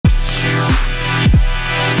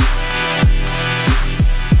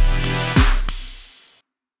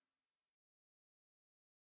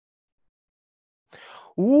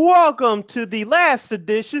Welcome to the last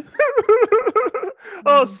edition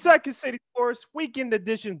of Second City Sports Weekend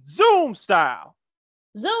Edition Zoom style.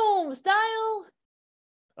 Zoom style.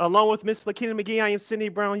 Along with Miss Lakina McGee, I am Cindy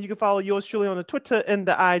Brown. You can follow yours truly on the Twitter and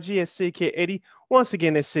the IG at CK80. Once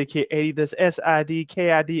again, it's CK80. That's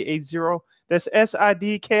SIDKID80. That's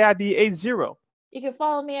SIDKID80. You can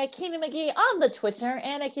follow me at Keena McGee on the Twitter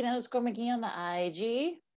and at Keena_McGee on the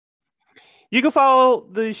IG. You can follow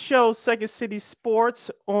the show Second City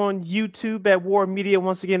Sports on YouTube at War Media.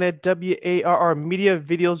 Once again, at WARR Media.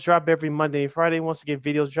 Videos drop every Monday and Friday. Once again,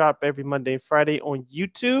 videos drop every Monday and Friday on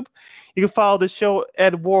YouTube. You can follow the show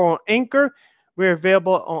at War on Anchor. We're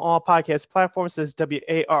available on all podcast platforms as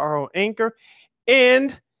WARR on Anchor.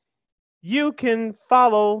 And you can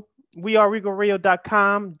follow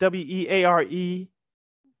weareregalradio.com, WEAREGAL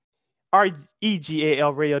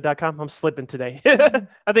radio.com. I'm slipping today.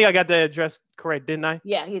 I think I got the address correct, didn't I?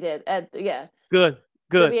 Yeah, you did. Yeah. Good.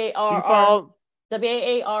 WARR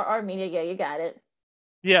Media. Yeah, you got it.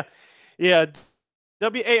 Yeah.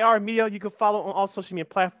 WAR Media. You can follow on all social media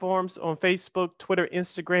platforms on Facebook, Twitter,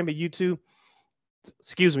 Instagram, and YouTube.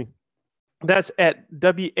 Excuse me. That's at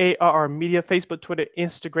WAR Media, Facebook, Twitter,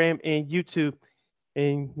 Instagram, and YouTube.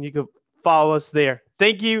 And you can follow us there.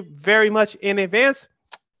 Thank you very much in advance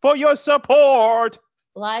for your support.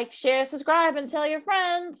 Like, share, subscribe, and tell your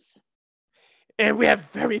friends. And we have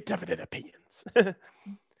very definite opinions.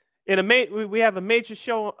 We have a major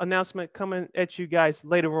show announcement coming at you guys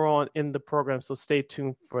later on in the program, so stay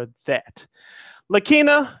tuned for that.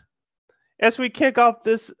 Lakina, as we kick off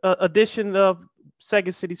this edition of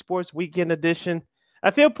Second City Sports Weekend Edition, I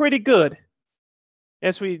feel pretty good.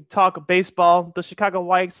 As we talk baseball, the Chicago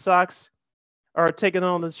White Sox are taking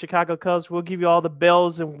on the Chicago Cubs. We'll give you all the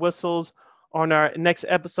bells and whistles on our next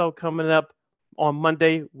episode coming up on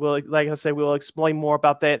Monday. Like I said, we'll explain more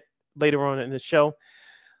about that later on in the show.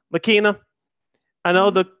 Lakina, I know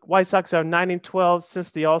the White Sox are 9-12 since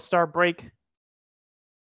the All-Star break.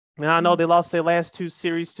 Now I know they lost their last two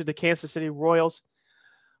series to the Kansas City Royals,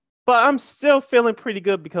 but I'm still feeling pretty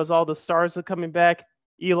good because all the stars are coming back.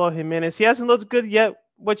 Eloy Jimenez, he hasn't looked good yet,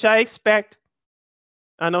 which I expect.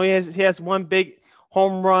 I know he has one big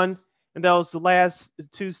home run, and that was the last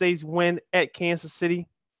Tuesday's win at Kansas City.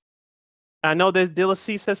 I know that De La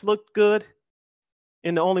Cease has looked good,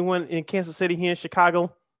 and the only one in Kansas City here in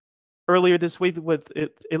Chicago earlier this week with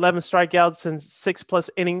 11 strikeouts and 6+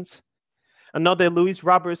 innings. I know that Luis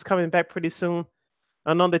Robert is coming back pretty soon.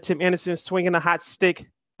 I know that Tim Anderson is swinging a hot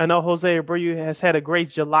stick. I know Jose Abreu has had a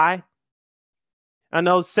great July. I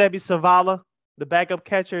know Sebi Zavala, the backup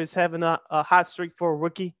catcher, is having a hot streak for a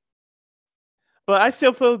rookie. But I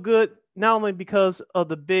still feel good, not only because of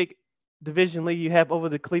the big division lead you have over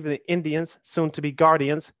the Cleveland Indians, soon to be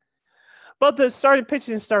Guardians, but the starting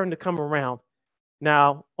pitching is starting to come around.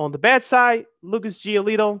 Now, on the bad side, Lucas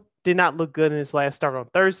Giolito did not look good in his last start on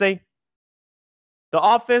Thursday. The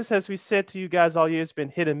offense, as we said to you guys all year, has been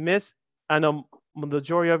hit and miss. I know the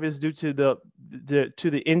majority of it is due to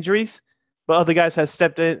the injuries, but other guys have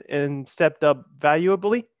stepped in and stepped up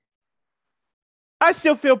valuably. I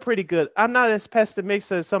still feel pretty good. I'm not as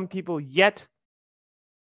pessimistic as some people yet,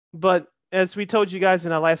 but as we told you guys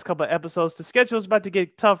in our last couple of episodes, the schedule is about to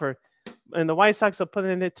get tougher, and the White Sox are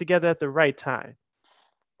putting it together at the right time.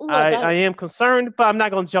 Look, I am concerned, but I'm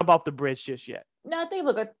not going to jump off the bridge just yet. No,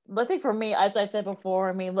 I think for me, as I said before,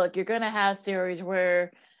 I mean, look, you're going to have series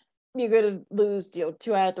where you're going to lose, 2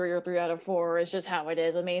 out of 3 or 3 out of 4. It's just how it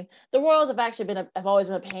is. I mean, the Royals have always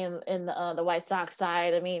been a pain in the White Sox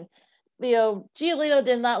side. I mean, Giolito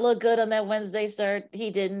did not look good on that Wednesday start. He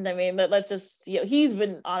didn't. I mean, let's just, he's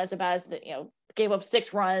been honest about it, gave up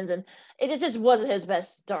 6 runs, and it just wasn't his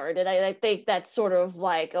best start. And I think that's sort of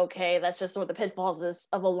like, okay, that's just sort of the pitfalls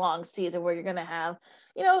of a long season where you're going to have,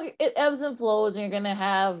 it ebbs and flows, and you're going to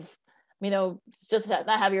have, just not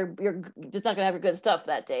have you're just not going to have your good stuff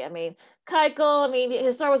that day. I mean, Keuchel,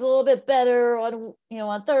 his start was a little bit better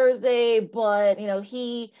on Thursday, but,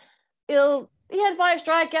 he had 5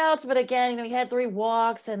 strikeouts, but again, he had 3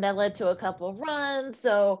 walks, and that led to a couple of runs.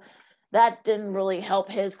 So that didn't really help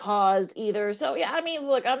his cause either. So, yeah,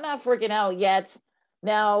 look, I'm not freaking out yet.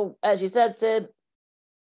 Now, as you said, Sid,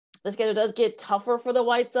 the schedule does get tougher for the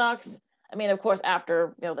White Sox. Of course,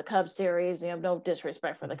 after, the Cubs series, no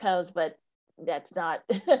disrespect for the Cubs, but that's not,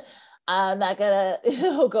 I'm not going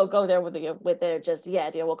to go there with there just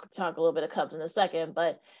yet. We'll talk a little bit of Cubs in a second,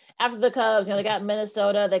 but after the Cubs, they got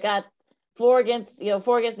Minnesota, they got 4 against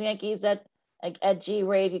the Yankees at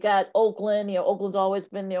G-Rate. You got Oakland, Oakland's always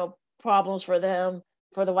been, problems for them,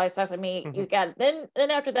 for the White Sox. You got then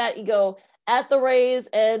after that you go at the Rays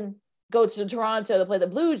and go to Toronto to play the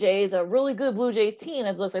Blue Jays, a really good Blue Jays team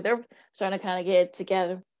that looks like they're starting to kind of get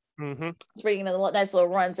together. Mm-hmm. It's bringing in a nice little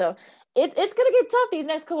run. So it's going to get tough these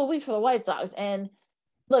next couple of weeks for the White Sox. And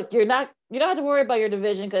look, you don't have to worry about your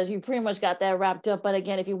division because you pretty much got that wrapped up. But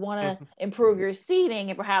again, if you want to improve your seeding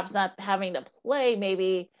and perhaps not having to play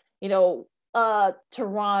maybe,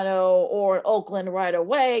 Toronto or Oakland right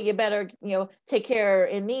away, you better, take care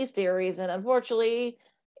in these series. And unfortunately,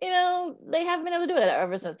 they haven't been able to do it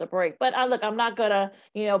ever since the break. But look, I'm not gonna,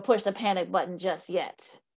 push the panic button just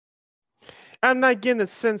yet. I'm not getting the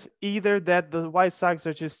sense either that the White Sox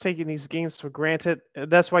are just taking these games for granted.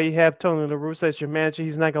 That's why you have Tony La Russa as your manager.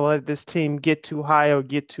 He's not going to let this team get too high or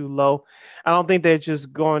get too low. I don't think they're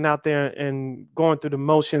just going out there and going through the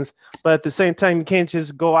motions. But at the same time, you can't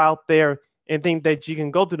just go out there and think that you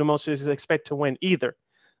can go through the motions and expect to win either.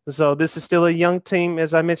 So this is still a young team.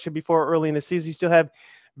 As I mentioned before, early in the season, you still have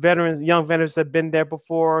young veterans that have been there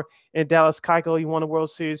before. In Dallas Keuchel, he won a World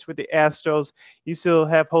Series with the Astros. You still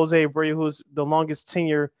have Jose Abreu, who's the longest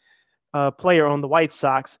tenure player on the White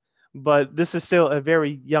Sox. But this is still a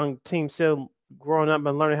very young team, still growing up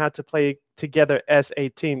and learning how to play together as a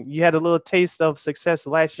team. You had a little taste of success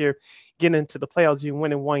last year getting into the playoffs. You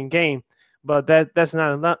win in one game, but that's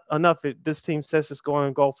not enough. This team says it's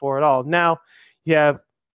going to go for it all. Now you have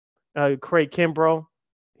Craig Kimbrell.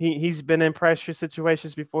 He's been in pressure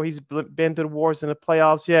situations before. He's been through the wars in the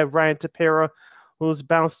playoffs. You have Ryan Tepera, who's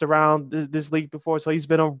bounced around this league before, so he's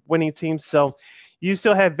been on winning teams. So you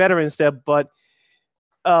still have veterans there, but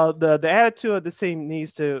the attitude of the team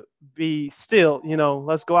needs to be still,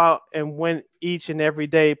 let's go out and win each and every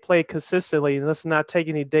day, play consistently, and let's not take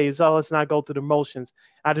any days off. Let's not go through the motions.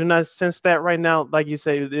 I do not sense that right now. Like you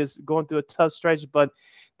say, it's going through a tough stretch, but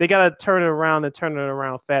they got to turn it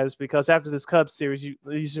around fast, because after this Cubs series, you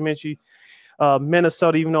mentioned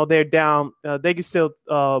Minnesota, even though they're down, they can still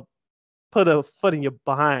put a foot in your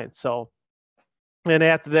behind. So, and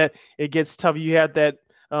after that, it gets tough. You have that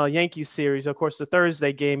Yankees series, of course, the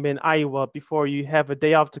Thursday game in Iowa before you have a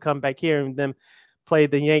day off to come back here and then play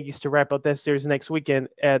the Yankees to wrap up that series next weekend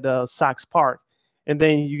at Sox Park. And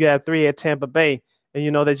then you got 3 at Tampa Bay.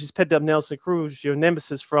 And, they just picked up Nelson Cruz, your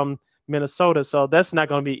nemesis from Minnesota. So that's not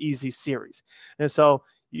going to be an easy series. And so,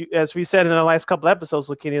 as we said in the last couple episodes,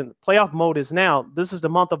 looking in playoff mode is now. This is the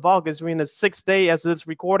month of August. We're in the 6th day as of this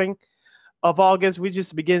recording of August. We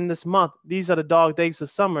just begin this month. These are the dog days of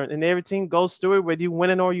summer, and every team goes through it, whether you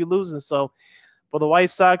winning or you losing. So for the White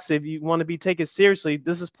Sox, if you want to be taken seriously,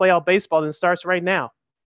 this is playoff baseball, and it starts right now.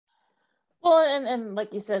 Well, and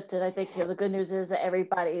like you said, Sid, I think the good news is that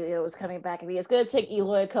everybody is coming back. I mean, it's going to take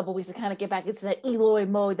Eloy a couple weeks to kind of get back into that Eloy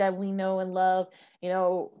mode that we know and love.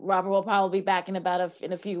 Robert will probably be back in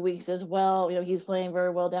a few weeks as well. He's playing very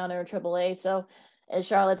well down there in AAA. So, in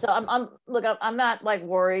Charlotte. So I'm not like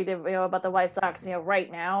worried about the White Sox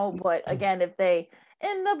right now. But again, if they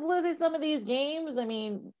end up losing some of these games, I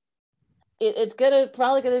mean, it's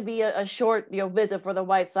probably gonna be a short visit for the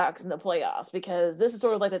White Sox in the playoffs, because this is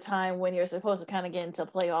sort of like the time when you're supposed to kind of get into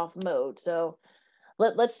playoff mode. So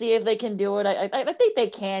let's see if they can do it. I think they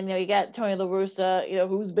can. You got Tony La Russa,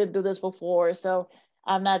 who's been through this before, so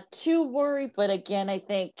I'm not too worried. But again, I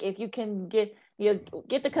think if you can get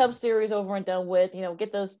the Cubs series over and done with,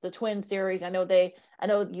 get the Twins series. I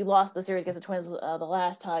know you lost the series against the Twins the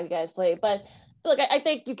last time you guys played, but look, I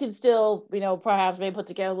think you can still, perhaps maybe put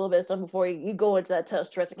together a little bit of something before you go into that tough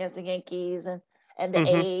stretch against the Yankees and the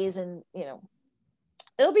A's, and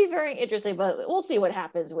it'll be very interesting. But we'll see what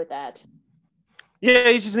happens with that. Yeah,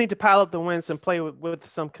 you just need to pile up the wins and play with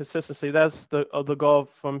some consistency. That's the goal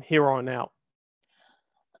from here on out.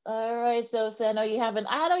 All right, so I know you haven't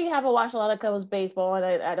watched a lot of Cubs baseball,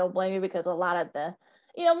 and I don't blame you, because a lot of the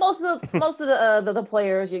most of the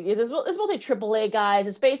players it's mostly AAA guys.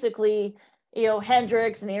 It's basically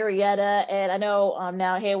Hendricks and Arrieta, and I know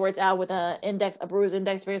now Hayward's out with a bruised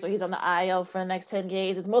index finger, so he's on the IL for the next 10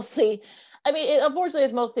 days. It's mostly, unfortunately,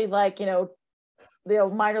 it's mostly like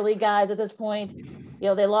minor league guys at this point.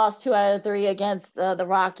 They lost 2 out of 3 against the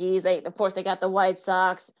Rockies. Of course they got the White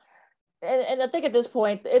Sox. And I think at this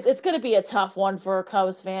point, it's going to be a tough one for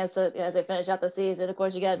Cubs fans as they finish out the season. Of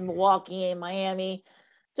course, you got Milwaukee and Miami.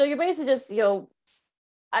 So you're basically just,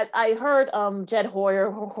 I heard Jed Hoyer,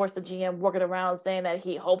 of course, the GM, working around saying that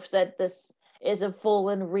he hopes that this is a full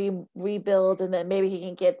and rebuild, and that maybe he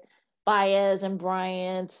can get Baez and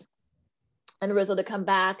Bryant and Rizzo to come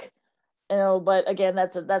back. But again,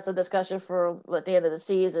 that's a discussion for at the end of the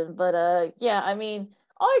season. But yeah, I mean,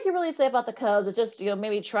 all I can really say about the Cubs is just,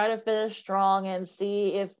 maybe try to finish strong and see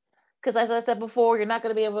if, because as I said before, you're not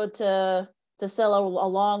going to be able to sell a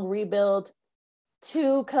long rebuild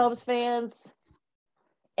to Cubs fans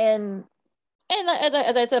And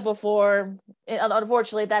as I said before,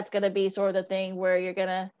 unfortunately, that's going to be sort of the thing where you're going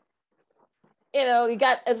to, you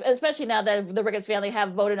got, especially now that the Ricketts family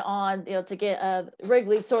have voted on, to get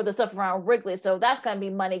Wrigley, sort of the stuff around Wrigley. So that's going to be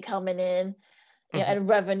money coming in, and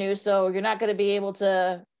revenue. So you're not going to be able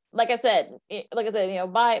to, like I said, by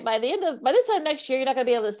this time next year, you're not going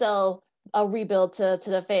to be able to sell a rebuild to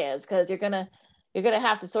the fans, because you're gonna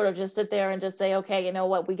have to sort of just sit there and just say, okay, you know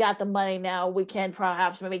what, we got the money now. We can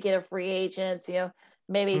perhaps maybe get a free agent,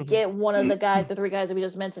 maybe get one of the three guys that we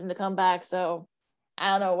just mentioned to come back. So I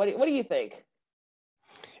don't know. What do you think?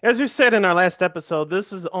 As we said in our last episode,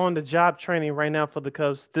 this is on the job training right now for the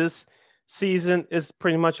Cubs. This season is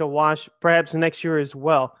pretty much a wash, perhaps next year as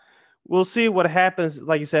well. We'll see what happens,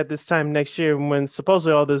 like you said, this time next year when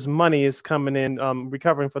supposedly all this money is coming in,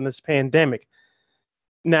 recovering from this pandemic.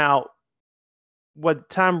 Now, what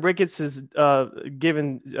Tom Ricketts is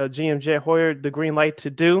given GM Jed Hoyer the green light to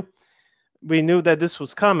do, we knew that this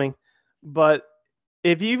was coming. But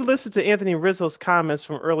if you listen to Anthony Rizzo's comments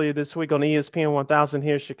from earlier this week on ESPN 1000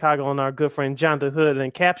 here in Chicago on our good friend Jonathan Hood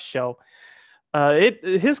and Cap's show,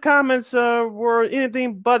 his comments were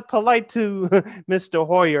anything but polite to Mr.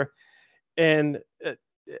 Hoyer. And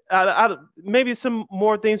maybe some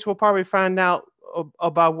more things we'll probably find out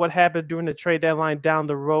about what happened during the trade deadline down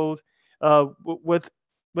the road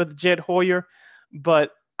with Jed Hoyer.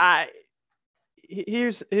 But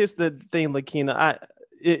here's the thing, Lakina.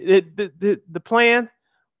 The plan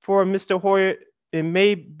for Mr. Hoyer, it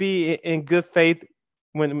may be in good faith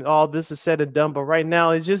when all this is said and done, but right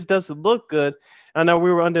now it just doesn't look good. I know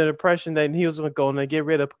we were under the impression that he was going to get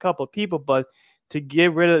rid of a couple of people, but to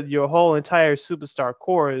get rid of your whole entire superstar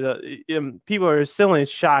core, people are still in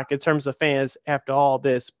shock in terms of fans after all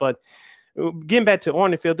this. But getting back to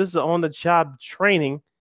Ornfield, this is on-the-job training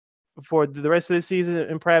for the rest of the season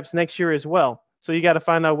and perhaps next year as well. So you got to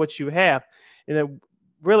find out what you have. And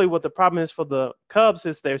really what the problem is for the Cubs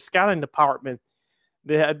is their scouting department.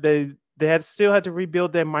 They still had to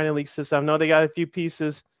rebuild their minor league system. I know they got a few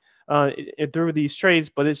pieces through these trades,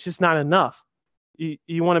 but it's just not enough.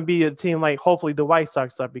 You want to be a team like hopefully the White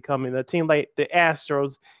Sox are becoming, a team like the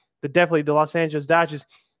Astros, definitely the Los Angeles Dodgers,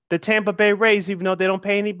 the Tampa Bay Rays. Even though they don't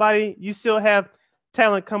pay anybody, you still have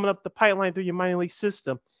talent coming up the pipeline through your minor league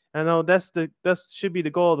system. I know that should be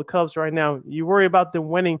the goal of the Cubs right now. You worry about them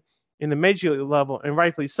winning in the major league level, and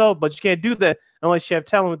rightfully so, but you can't do that unless you have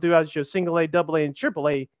talent throughout your single A, double A, and triple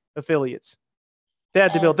A affiliates. They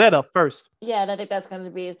had to build that up first. Yeah, and I think that's going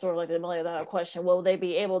to be sort of like the million-dollar question. Will they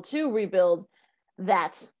be able to rebuild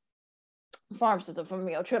that farm system from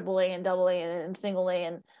triple A and double A and single A,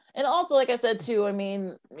 and also, like I said too, I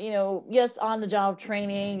mean, yes, on the job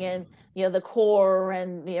training and the core,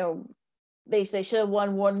 and they should have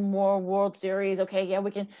won one more World Series. Okay, yeah,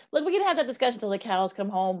 we can have that discussion till the cows come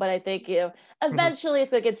home. But I think eventually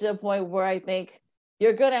it's gonna get to the point where I think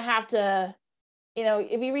you're gonna have to,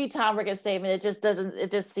 if you read Tom Ricketts' statement,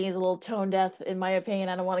 it just seems a little tone deaf in my opinion.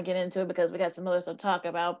 I don't want to get into it because we got some other stuff to talk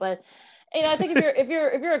about, but I think if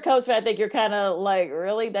you're a Cubs fan, I think you're kind of like,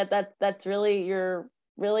 really, that's really, you're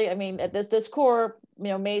really, I mean, at this core,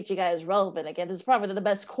 made you guys relevant again. This is probably the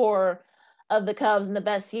best core of the Cubs in the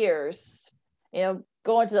best years,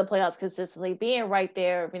 going to the playoffs consistently, being right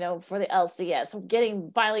there, for the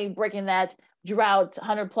LCS, finally breaking that drought,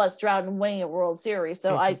 100+ drought, and winning a World Series.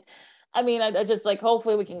 So I just like,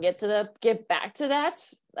 hopefully we can get back to that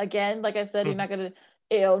again. Like I said, you're not going to,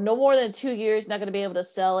 no more than 2 years, not going to be able to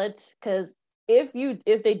sell it. Because if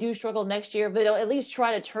they do struggle next year, if they don't at least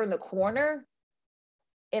try to turn the corner,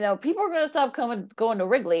 people are going to stop going to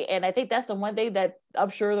Wrigley. And I think that's the one thing that I'm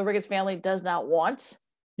sure the Ricketts family does not want.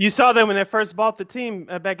 You saw them when they first bought the team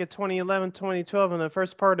back in 2011, 2012, and the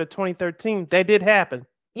first part of 2013. That did happen.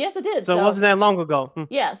 Yes, it did. So it wasn't that long ago.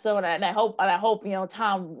 Yeah. So and I hope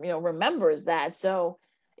Tom remembers that. So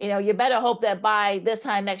you better hope that by this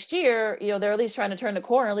time next year, they're at least trying to turn the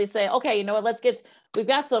corner, at least say, okay, you know what, we've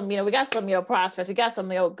got some prospects, we got some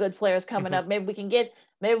good players coming up. Maybe we can get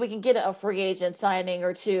a free agent signing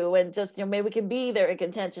or two, and just maybe we can be there in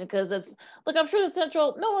contention, because I'm sure the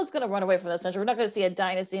Central, no one's going to run away from the Central. We're not going to see a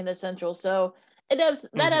dynasty in the Central, so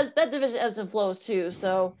that division ebbs and flows too.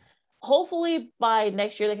 So hopefully by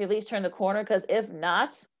next year they can at least turn the corner, because if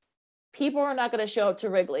not, people are not going to show up to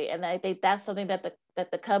Wrigley, and I think that's something that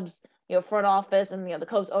the Cubs front office and the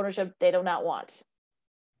Cubs ownership, they do not want.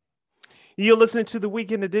 You're listening to the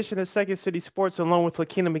weekend edition of Second City Sports along with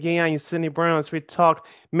Lakina McGee and Cindy Brown as we talk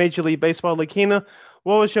Major League Baseball. Lakina,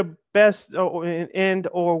 what was your best and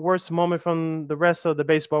or worst moment from the rest of the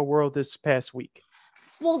baseball world this past week?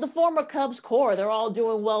 Well, the former Cubs core, they're all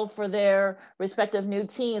doing well for their respective new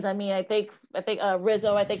teams. I mean, I think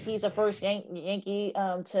Rizzo, I think he's the first Yankee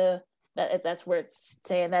to that's where it's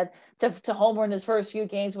saying that to homer in his first few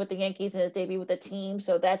games with the Yankees and his debut with the team.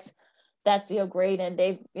 So that's great, and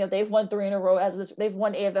they've won 3 in a row as of this. They've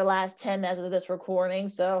won 8 of their last 10 as of this recording.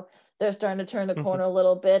 So they're starting to turn the corner a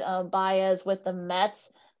little bit. Baez with the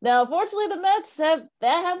Mets. Now, unfortunately, the Mets have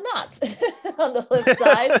not on the flip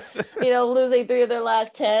side, losing 3 of their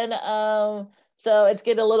last 10. So it's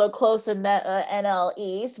getting a little close in that NL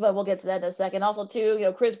East, but we'll get to that in a second. Also,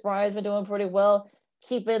 too, Chris Bryant's been doing pretty well,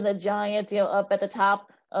 keeping the Giants, up at the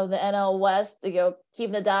top of the NL West.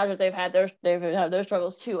 Keeping the Dodgers, they've had their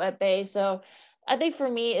struggles too at bay. So I think for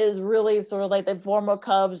me is really sort of like the former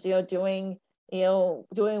Cubs, doing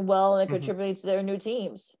well and contributing to their new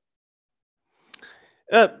teams.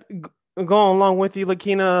 Going along with you,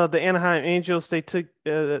 Lakina, the Anaheim Angels, they take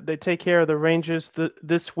care of the Rangers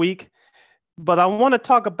this week. But I want to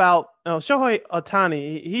talk about Shohei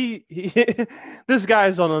Ohtani. He this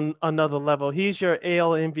guy's on another level. He's your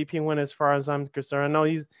AL MVP winner as far as I'm concerned. I know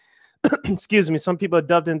he's, excuse me, some people are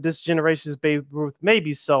dubbed in this generation's Babe Ruth,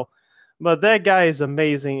 maybe so, but that guy is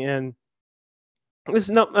amazing, and it's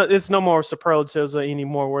no more superlatives or any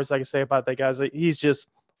more words I can say about that guy. He's just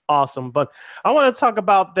awesome. But I want to talk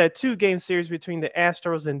about that 2-game series between the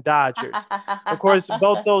Astros and Dodgers. Of course,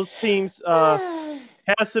 both those teams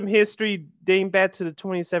has some history dating back to the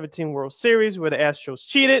 2017 World Series where the Astros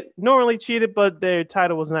normally cheated, but their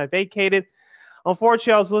title was not vacated.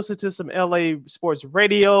 Unfortunately, I was listening to some LA sports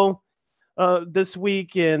radio this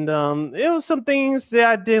week, and it was some things that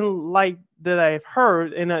I didn't like that I've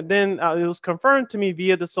heard, and then it was confirmed to me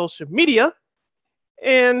via the social media.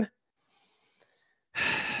 And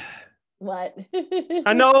what?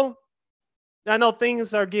 I know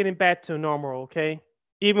things are getting back to normal, okay?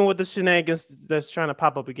 Even with the shenanigans that's trying to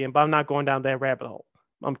pop up again, but I'm not going down that rabbit hole.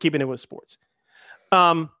 I'm keeping it with sports.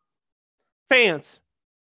 Fans,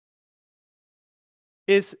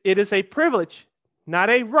 it is a privilege,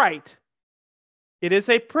 not a right. It is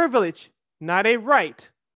a privilege, not a right.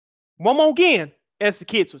 One more again, as the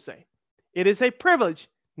kids would say. It is a privilege,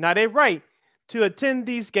 not a right, to attend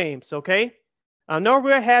these games, okay? I know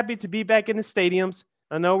we're happy to be back in the stadiums.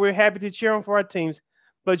 I know we're happy to cheer on for our teams,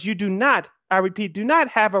 but you do not, I repeat, do not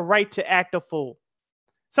have a right to act a fool.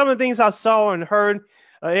 Some of the things I saw and heard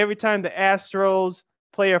every time the Astros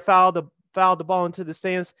player fouled the ball into the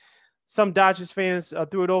stands, some Dodgers fans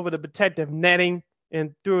threw it over the protective netting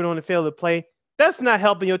and threw it on the field of play. That's not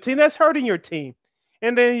helping your team. That's hurting your team.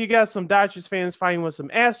 And then you got some Dodgers fans fighting with some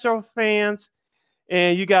Astro fans,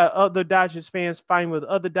 and you got other Dodgers fans fighting with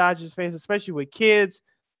other Dodgers fans, especially with kids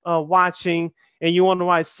watching. And you wonder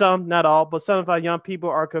why some, not all, but some of our young people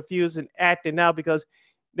are confused and acting now because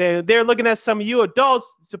they're looking at some of you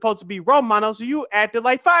adults supposed to be role models. So you acted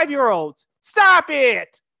like 5-year-olds. Stop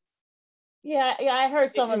it. Yeah, I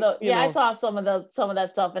heard some of the. Yeah, I saw some of that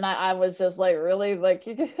stuff, and I was just like, really, like,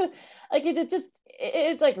 like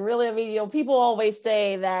it's like really. I mean, people always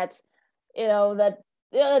say that, that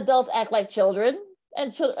adults act like children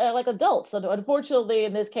and like adults. So unfortunately,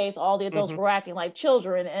 in this case, all the adults were acting like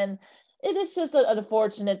children, and it is just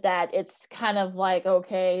unfortunate that it's kind of like,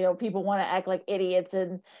 okay, people want to act like idiots,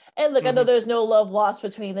 and look, I know there's no love lost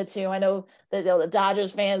between the two. I know that the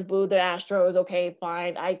Dodgers fans booed the Astros. Okay,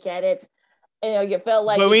 fine, I get it. You felt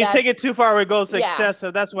like, but when you take it too far, it goes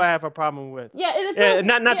excessive. That's what I have a problem with. Yeah, it's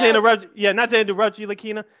not to interrupt. Yeah, not to interrupt you,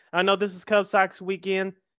 Lakina. I know this is Cubs Sox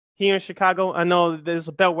weekend here in Chicago. I know there's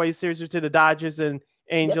a Beltway series to the Dodgers and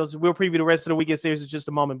Angels. We'll preview the rest of the weekend series in just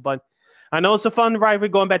a moment, but I know it's a fun rivalry.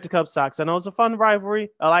 Going back to Cubs Sox, I know it's a fun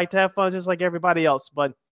rivalry. I like to have fun just like everybody else,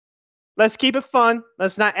 but let's keep it fun.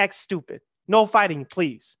 Let's not act stupid. No fighting,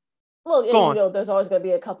 please. Well, there's always going to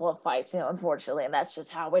be a couple of fights, unfortunately, and that's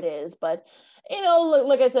just how it is. But,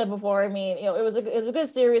 like I said before, I mean, it was a good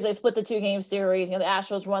series. They split the 2-game series. The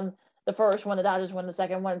Astros won the first one, the Dodgers won the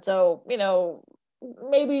second one. So,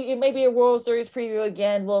 maybe a World Series preview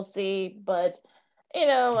again. We'll see. But,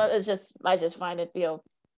 I just find it,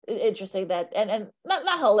 interesting that, and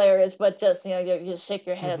not hilarious, but just, you just shake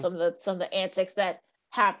your head at some of the antics that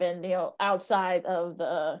happened, outside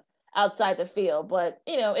the field. But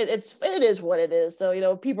it is what it is.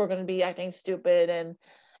 So people are going to be acting stupid, and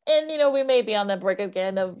we may be on the break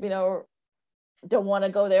again of don't want to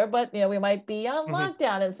go there, but we might be on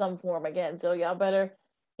lockdown in some form again. So y'all better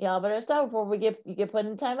stop before you get put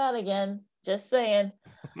in timeout again. Just saying.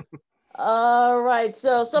 All right,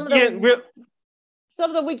 so some of the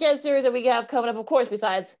weekend series that we have coming up, of course,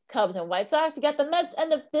 besides Cubs and White Sox, you got the Mets and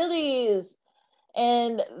the Phillies.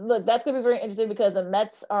 And look, that's going to be very interesting because the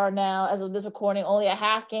Mets are now, as of this recording, only a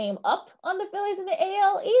half game up on the Phillies in the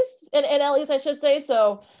AL East, and NL East, I should say.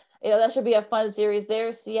 So, that should be a fun series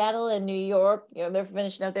there. Seattle and New York, they're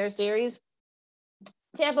finishing up their series.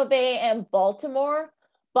 Tampa Bay and Baltimore,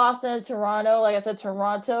 Boston and Toronto. Like I said,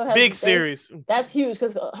 Toronto has big series. That's huge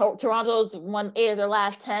because Toronto's won 8 of their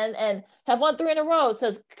last 10 and have won 3 in a row. So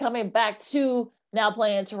it's coming back to now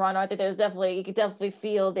playing in Toronto. I think you could definitely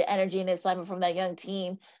feel the energy and the excitement from that young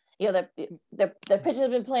team. The pitchers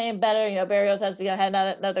have been playing better. Berrios has had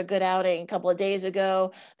another good outing a couple of days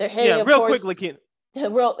ago. They're hitting, of course, quickly, Ken.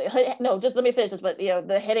 No, just let me finish this. But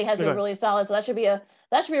the hitting has been really solid, so that should be a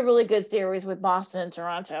really good series with Boston and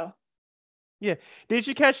Toronto. Yeah, did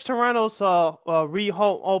you catch Toronto's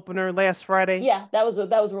re-home opener last Friday? Yeah, that was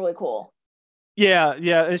really cool. Yeah,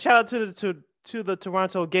 and shout out to the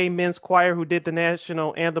Toronto Gay Men's Choir who did the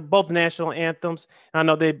national anthem, both national anthems. I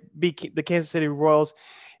know they beat the Kansas City Royals.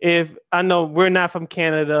 If I know we're not from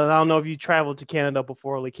Canada, I don't know if you traveled to Canada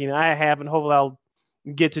before, Lakina. I haven't. Hopefully, I'll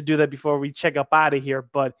get to do that before we check up out of here.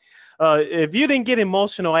 But if you didn't get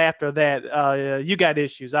emotional after that, you got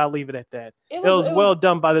issues. I'll leave it at that. It was well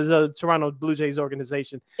done by the Toronto Blue Jays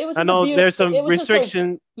organization. I know there's some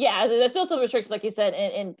restriction. There's still some restrictions, like you said,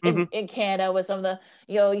 in Canada with some of the,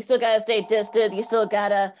 you still gotta stay distant. You still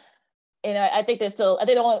gotta, I think they're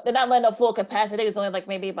not letting up full capacity. I think it's only like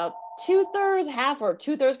maybe about 2/3, half or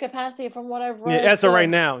 2/3 capacity from what I've read. Yeah, as of right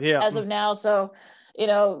now. Yeah. As of now, so.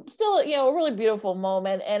 Still, a really beautiful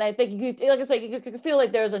moment. And I think you could feel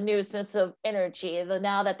like there's a new sense of energy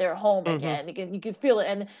now that they're home again. You can feel it.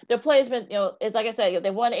 And their placement, it's like I said, they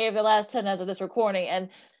won 8 of their last 10 as of this recording, and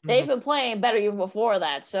they've been playing better even before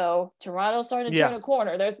that. So Toronto's starting to turn a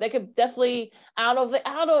corner. They could definitely, I don't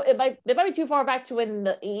know, they might be too far back to win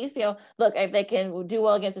the East. Look, if they can do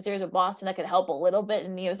well against the series with Boston, that could help a little bit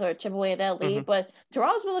and sort of chip away at that lead. But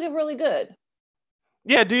Toronto's been looking really good.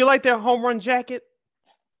 Yeah, do you like their home run jacket?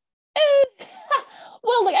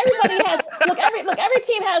 Well, everybody has every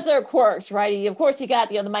team has their quirks, right? Of course, you got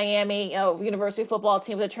the Miami University football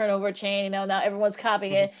team with a turnover chain. Now everyone's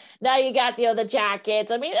copying it. Now you got the jackets.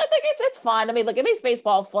 I mean, I think it's fun. I mean, it makes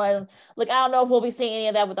baseball fun. I don't know if we'll be seeing any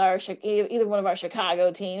of that with either one of our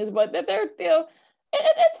Chicago teams, but they're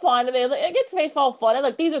it's fun. I mean, it gets baseball fun.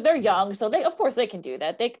 And they're young, so of course they can do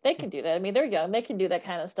that. They can do that. I mean, they're young. They can do that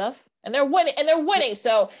kind of stuff, and they're winning.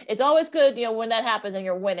 So it's always good, when that happens and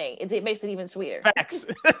you're winning. It makes it even sweeter. Facts.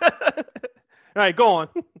 All right, go on.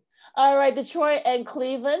 All right, Detroit and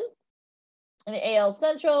Cleveland in the AL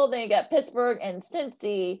Central. Then you got Pittsburgh and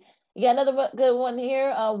Cincy. You got another good one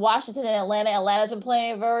here. Washington and Atlanta. Atlanta's been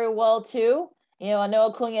playing very well too. I know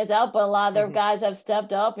Acuna's out, but a lot of their guys have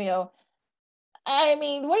stepped up. I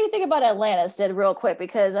mean, what do you think about Atlanta, Sid, real quick?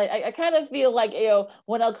 Because I kind of feel like,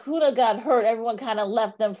 when Acuna got hurt, everyone kind of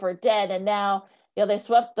left them for dead. And now, they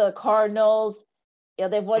swept the Cardinals.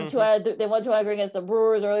 They've won 2 out of 2 against the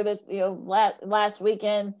Brewers early this, last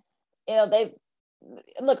weekend.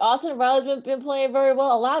 Austin Riley's been playing very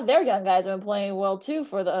well. A lot of their young guys have been playing well too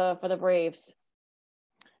for the Braves.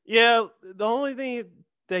 Yeah, the only thing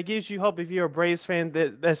that gives you hope if you're a Braves fan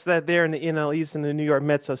that's that there in the NL East and the New York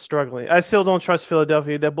Mets are struggling. I still don't trust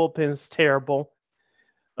Philadelphia. Their bullpen's terrible.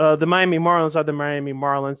 The Miami Marlins are the Miami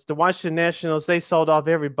Marlins. The Washington Nationals, they sold off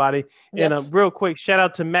everybody. Yep. And real quick, shout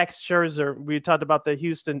out to Max Scherzer. We talked about the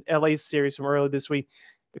Houston LA series from earlier this week.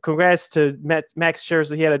 Congrats to Max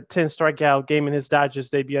Scherzer. He had a 10 strikeout game in his Dodgers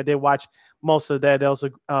debut. I did watch most of that. That was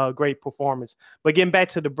a great performance. But getting back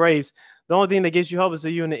to the Braves, the only thing that gives you hope is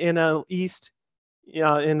that you're in the NL East,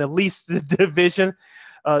 in the least division.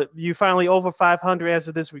 You finally over 500 as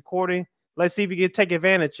of this recording. Let's see if you can take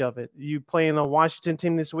advantage of it. You playing a Washington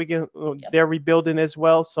team this weekend. Yep. They're rebuilding as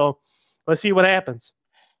well. So let's see what happens.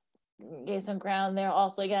 Get some ground there.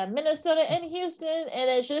 Also, you got Minnesota and Houston,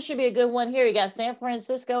 and this should be a good one here. You got San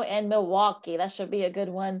Francisco and Milwaukee. That should be a good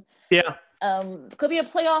one. Yeah. Could be a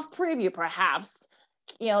playoff preview, perhaps.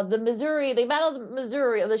 The battle of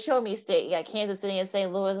Missouri, the Show Me State. Yeah, Kansas City and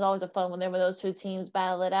St. Louis. It's always a fun one there when those two teams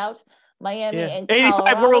battle it out. Miami and Colorado.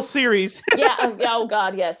 85 World Series. Yeah. Oh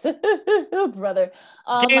God, yes, brother.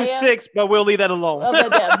 Game 6, but we'll leave that alone.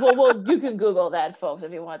 Well, you can Google that, folks,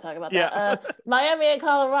 if you want to talk about that. Miami and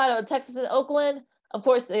Colorado, Texas and Oakland. Of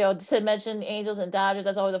course, Sid mentioned Angels and Dodgers.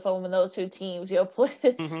 That's always a fun when those two teams, play.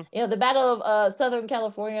 The battle of Southern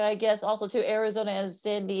California, I guess, also to Arizona and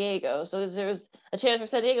San Diego. So there's a chance for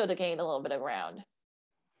San Diego to gain a little bit of ground.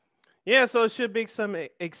 Yeah, so it should be some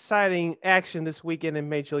exciting action this weekend in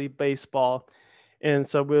Major League Baseball. And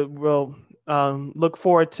so we'll look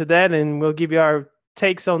forward to that, and we'll give you our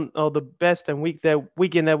takes on the best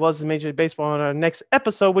weekend that was in Major League Baseball on our next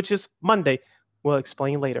episode, which is Monday. We'll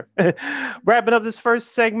explain later. Wrapping up this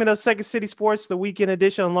first segment of Second City Sports, the weekend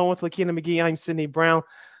edition, along with Lakina McGee, I'm Sydney Brown.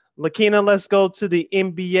 Lakina, let's go to the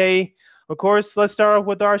NBA. Of course, let's start off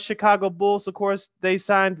with our Chicago Bulls. Of course, they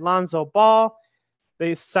signed Lonzo Ball.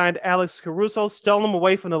 They signed Alex Caruso, stole him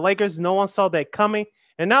away from the Lakers. No one saw that coming.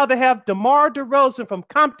 And now they have DeMar DeRozan from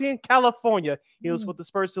Compton, California. He was with the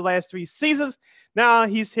Spurs the last 3 seasons. Now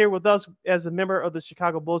he's here with us as a member of the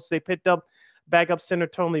Chicago Bulls. They picked up backup center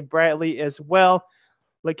Tony Bradley as well.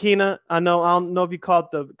 Lakina, I don't know if you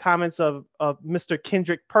caught the comments of Mr.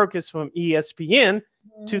 Kendrick Perkins from ESPN,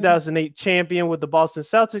 2008 champion with the Boston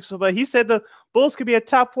Celtics, but he said the Bulls could be a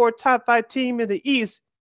top 4, top 5 team in the East.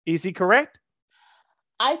 Is he correct?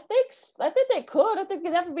 I think they could. I think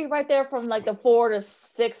they'd have to be right there from like the 4 to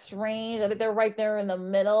 6 range. I think they're right there in the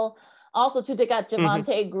middle. Also, too, they got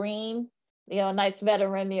Javonte Green, a nice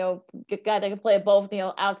veteran, guy that can play both,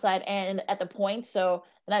 outside and at the point. So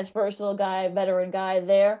a nice versatile guy, veteran guy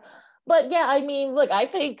there. But yeah, I mean, look, I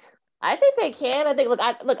think they can. I think,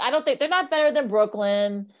 I don't think they're not better than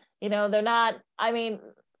Brooklyn. They're not. I mean,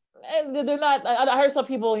 they're not. I heard some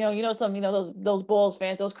people, those Bulls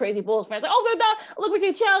fans, those crazy Bulls fans, like, oh, they're not. Look, we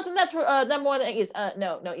can challenge them. That's for number one.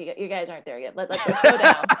 No, you guys aren't there yet. Let's slow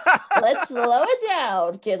down. Let's slow it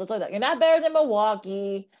down, kids. Let's slow down. You're not better than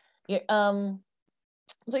Milwaukee.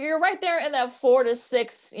 So you're right there in that 4 to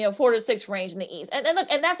 6, 4 to 6 range in the East, and look,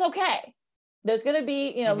 and that's okay. There's gonna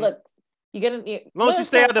be, look. As long as you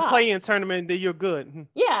stay out of the play-in tournament, then you're good.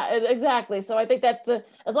 Yeah, exactly. So I think that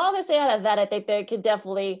as long as they stay out of that, I think they can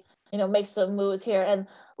definitely, make some moves here. And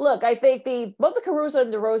look, I think both the Caruso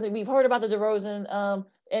and DeRozan, we've heard about the DeRozan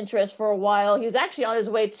interest for a while. He was actually on his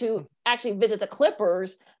way to actually visit the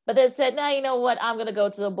Clippers, but then said, nah, you know what? I'm going to go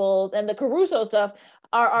to the Bulls. And the Caruso stuff,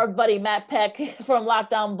 our buddy Matt Peck from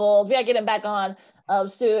Lockdown Bulls, we got to get him back on.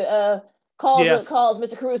 Calls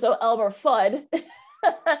Mr. Caruso Elmer Fudd.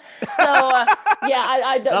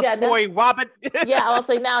 Boy Wobbit. Yeah, I'll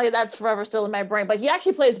say now that's forever still in my brain. But he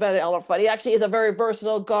actually plays better than Elmer Fudd. He actually is a very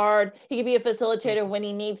versatile guard. He can be a facilitator when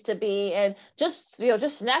he needs to be, and just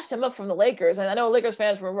snatched him up from the Lakers. And I know Lakers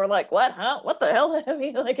fans were like, "What? Huh? What the hell?" I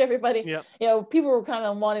mean, like everybody, people were kind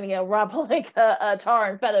of wanting to rob like a tar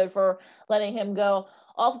and feather for letting him go.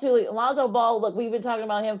 Also, too, Lonzo Ball. Look, we've been talking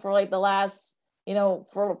about him for like the last.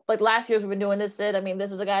 For like last year, we've been doing this. I mean,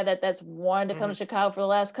 this is a guy that's wanted to come to Chicago for the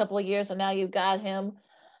last couple of years, so now you've got him.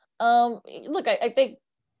 Look, I think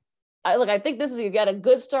this is, you got a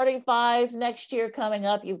good starting 5 next year coming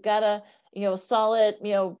up. You've got a solid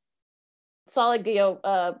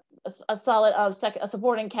a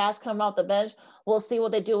supporting cast coming off the bench. We'll see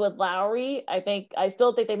what they do with Lowry. I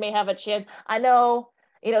still think they may have a chance. I know.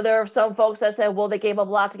 There are some folks that said, well, they gave up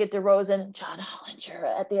a lot to get DeRozan, John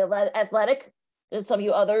Hollinger at the Athletic, and some of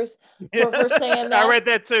you others for saying that. I read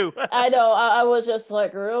that too. I know. I was just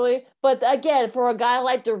like, really? But again, for a guy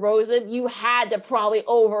like DeRozan, you had to probably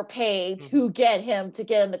overpay to get him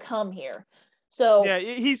to come here. So yeah,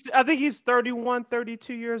 I think he's 31,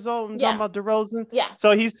 32 years old. I'm talking about DeRozan. Yeah.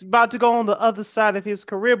 So he's about to go on the other side of his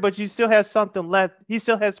career, but you still have something left. He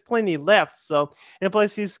still has plenty left. So, and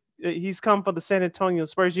plus he's come from the San Antonio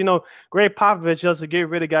Spurs. Greg Popovich doesn't get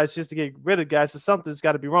rid of guys just to get rid of guys. So something's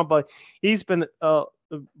got to be wrong. But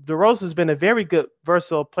DeRozan's been a very good,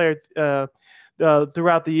 versatile player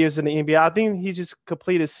throughout the years in the NBA. I think he just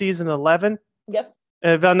completed season 11. Yep.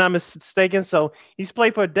 If I'm not mistaken. So he's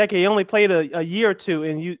played for a decade. He only played a year or two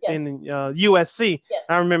in USC. Yes.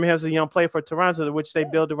 I remember him as a young player for Toronto, which they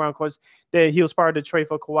built around. Of course, he was part of the trade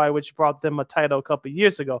for Kawhi, which brought them a title a couple of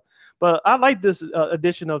years ago. But I like this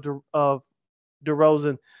addition of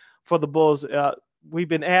DeRozan for the Bulls. We've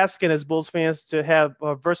been asking as Bulls fans to have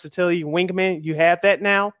versatility wingman. You have that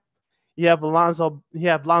now. You have Lonzo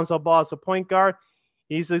Ball as a point guard.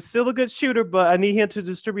 He's still a good shooter, but I need him to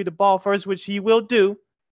distribute the ball first, which he will do.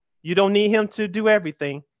 You don't need him to do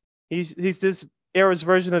everything. He's this era's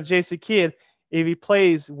version of Jason Kidd if he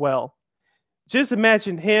plays well. Just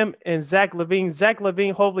imagine him and Zach LaVine. Zach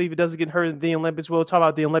LaVine, hopefully, if he doesn't get hurt in the Olympics, we'll talk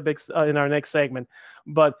about the Olympics in our next segment.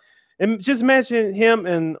 But just imagine him,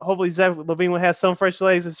 and hopefully Zach LaVine will have some fresh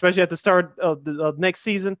legs, especially at the start of the next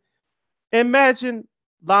season. Imagine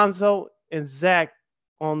Lonzo and Zach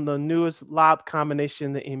on the newest lob combination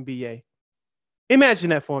in the NBA.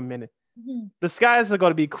 Imagine that for a minute. Mm-hmm. The skies are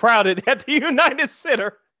going to be crowded at the United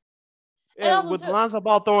Center. And with Lonzo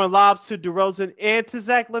Ball throwing lobs to DeRozan and to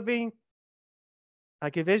Zach LaVine,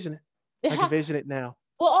 I can vision it. Yeah. I can vision it now.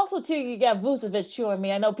 Well, also too, you got Vucevic too. I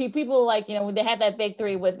mean, I know people like when they had that big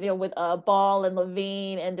three with with Ball and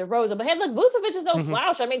Levine and DeRozan, but hey, look, Vucevic is no Mhm.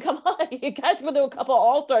 slouch. I mean, come on, you guys went through a couple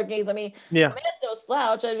All-Star games. I mean, Yeah. the man's no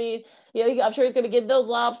slouch. I mean, I'm sure he's gonna be getting those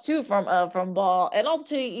lobs too from Ball, and also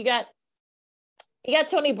too, you got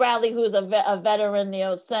Tony Bradley, who's a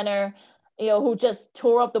veteran, center, who just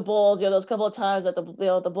tore up the Bulls, those couple of times that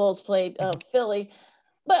the Bulls played Philly.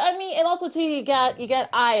 But I mean, and also too, you got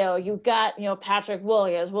Io, you got Patrick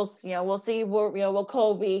Williams. We'll see where will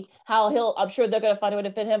Kobe how he'll. I'm sure they're gonna find a way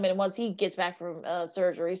to fit him in once he gets back from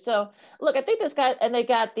surgery. So look, I think this guy, and they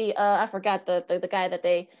got the I forgot the guy that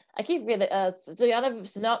I keep forgetting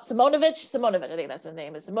Simonovic. I think that's his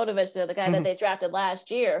name is Simonovic, the guy that they drafted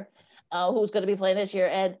last year, who's going to be playing this year,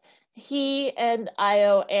 and he and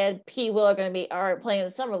Io and P Will are playing in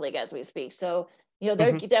the summer league as we speak. So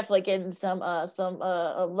they're definitely getting some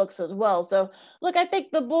looks as well. So look, I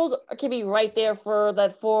think the Bulls can be right there for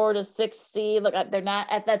that 4 to 6 seed. Look, they're not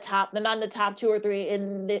at the top. They're not in the top 2 or 3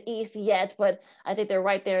 in the East yet, but I think they're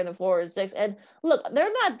right there in the 4 and 6. And look,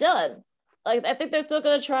 they're not done. Like I think they're still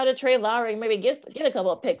going to try to trade Lowry, maybe get a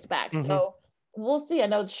couple of picks back. So we'll see. I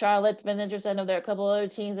know Charlotte's been interested. I know there are a couple other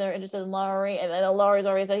teams that are interested in Lowry, and I know Lowry's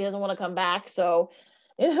already said he doesn't want to come back. So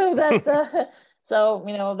that's so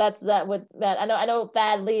that's that with that. I know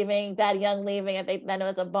Thad Young leaving. I know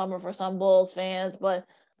it's a bummer for some Bulls fans, but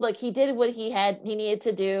look, he did what he needed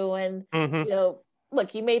to do, and look,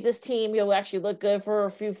 he made this team actually look good for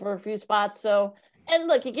a few spots. So, and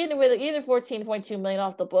look, he getting 14.2 million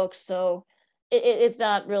off the books, so it's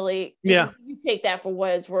not really you take that for what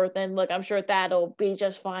it's worth. And look, I'm sure that'll be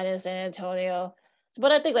just fine in San Antonio.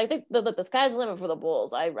 But I think the sky's the limit for the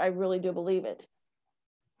Bulls. I really do believe it.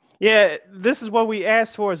 Yeah, this is what we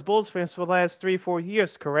asked for as Bulls fans for the last 3-4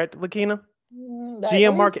 years, correct, Lakina?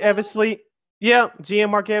 GM Mark Eversley. Yeah,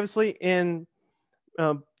 GM Mark Eversley and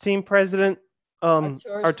team president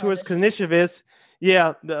Arturas Karnisovas.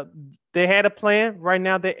 Yeah, they had a plan. Right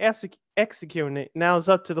now they're executing it. Now it's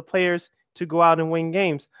up to the players to go out and win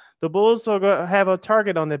games. The Bulls are going to have a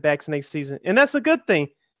target on their backs next season, and that's a good thing.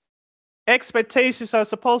 Expectations are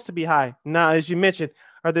supposed to be high. Now, as you mentioned,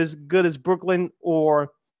 are they as good as Brooklyn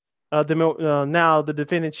or now the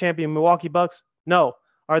defending champion Milwaukee Bucks? No.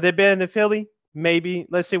 Are they better than Philly? Maybe.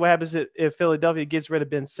 Let's see what happens if Philadelphia gets rid of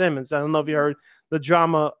Ben Simmons. I don't know if you heard the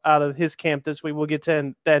drama out of his camp this week. We'll get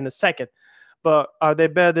to that in a second. But are they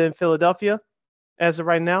better than Philadelphia as of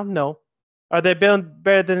right now? No. Are they better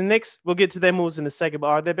than the Knicks? We'll get to their moves in a second. But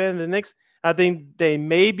are they better than the Knicks? I think they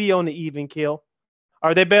may be on the even kill.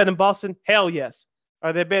 Are they better than Boston? Hell yes.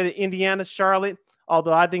 Are they better than Indiana, Charlotte?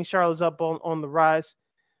 Although I think Charlotte's up on the rise.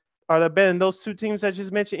 Are they better than those two teams I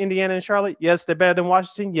just mentioned, Indiana and Charlotte? Yes. They're better than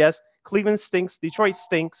Washington? Yes. Cleveland stinks. Detroit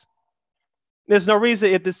stinks. There's no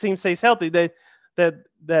reason if this team stays healthy that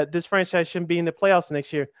this franchise shouldn't be in the playoffs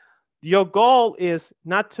next year. Your goal is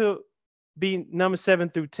not to be number 7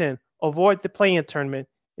 through 10. Avoid the play-in tournament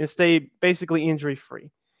and stay basically injury-free.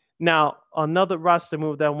 Now, another roster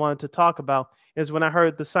move that I wanted to talk about is when I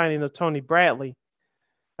heard the signing of Tony Bradley.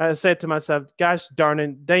 I said to myself, gosh darn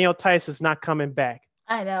it, Daniel Theis is not coming back.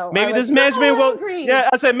 I know. Maybe this management will. Yeah,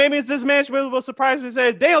 I said maybe this management will surprise me and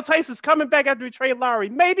say Daniel Theis is coming back after we trade Lowry.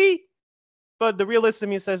 Maybe, but the realist in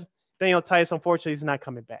me says Daniel Theis, unfortunately, is not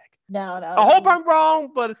coming back. No. I hope I'm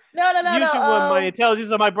wrong, but no. Usually when my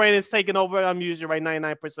intelligence of my brain is taken over, I'm usually right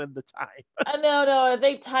 99% of the time. No. I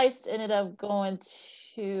think Theis ended up going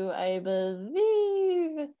to, I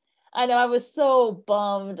believe. I know I was so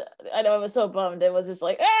bummed. It was just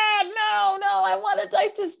like, no, I wanted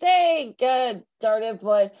Theis to stay. God darn it.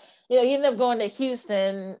 But, he ended up going to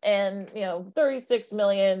Houston and, 36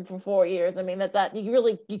 million for 4 years. I mean, that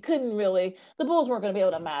you couldn't really, the Bulls weren't going to be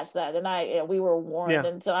able to match that. And we were warned. Yeah.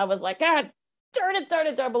 And so I was like, God, darn it.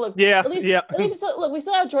 But look, at least, look, we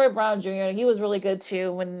still have Troy Brown Jr. He was really good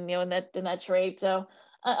too when, in that trade. So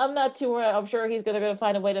I'm not too worried. I'm sure he's going to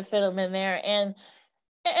find a way to fit him in there. And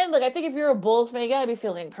look, I think if you're a Bulls fan, you gotta be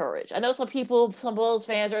feeling encouraged. I know some Bulls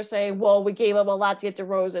fans are saying, "Well, we gave up a lot to get to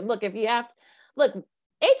DeRozan." Look,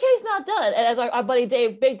 AK's not done, and as our buddy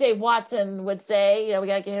Big Dave Watson would say, we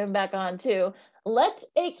gotta get him back on too. Let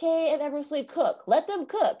AK and Eversley cook. Let them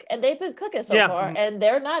cook, and they've been cooking so far, and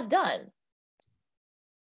they're not done.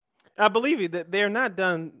 I believe you that they're not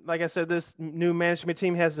done. Like I said, this new management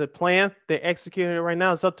team has a plan. They're executing it right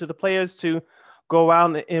now. It's up to the players to go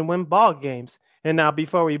out and win ball games. And now,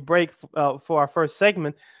 before we break for our first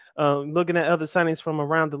segment, looking at other signings from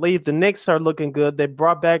around the league, the Knicks are looking good. They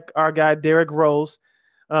brought back our guy, Derrick Rose.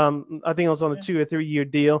 I think it was on a 2 or 3 year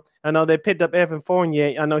deal. I know they picked up Evan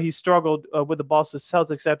Fournier. I know he struggled with the Boston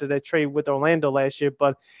Celtics after that trade with Orlando last year,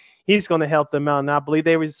 but he's going to help them out. And I believe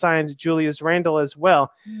they resigned Julius Randle as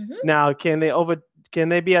well. Mm-hmm. Now, can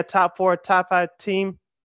they be a top 4, top 5 team?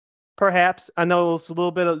 Perhaps. I know it was a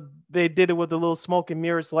little bit of they did it with a little smoke and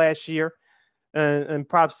mirrors last year, and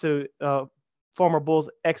props to former Bulls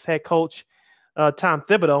ex head coach Tom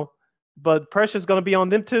Thibodeau. But pressure's going to be on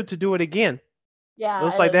them too to do it again. Yeah,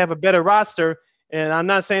 Looks like they have a better roster. And I'm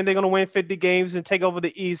not saying they're going to win 50 games and take over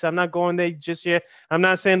the East. I'm not going there just yet. I'm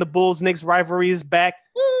not saying the Bulls-Knicks rivalry is back.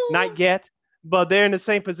 Not yet. But they're in the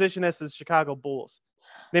same position as the Chicago Bulls.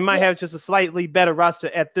 They might have just a slightly better roster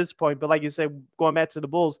at this point. But like you said, going back to the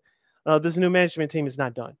Bulls, this new management team is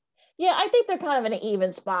not done. Yeah, I think they're kind of in an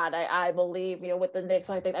even spot. I believe, with the Knicks.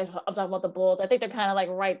 I'm talking about the Bulls. I think they're kind of like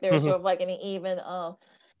right there, sort of like in an even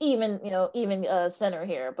center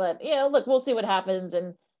here. But look, we'll see what happens,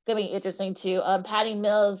 and gonna be interesting too. Patty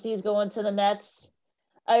Mills, he's going to the Nets.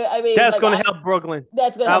 I mean, that's going to help Brooklyn.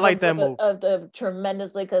 That's going to help that move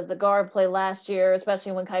tremendously, because the guard play last year,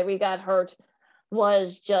 especially when Kyrie got hurt,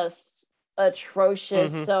 was just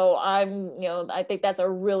atrocious. Mm-hmm. So I think that's a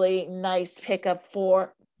really nice pickup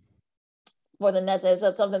for the Nets. It's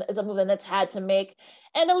a move the Nets had to make.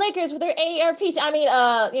 And the Lakers with their AARP. I mean,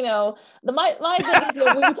 my thing is,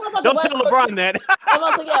 when we talk about don't tell LeBron that.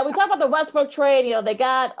 We talk about the Westbrook trade. They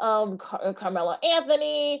got Carmelo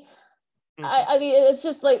Anthony. Mm-hmm. I mean, it's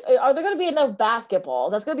just like, are there going to be enough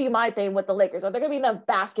basketballs? That's going to be my thing with the Lakers. Are there going to be enough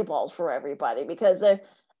basketballs for everybody? Because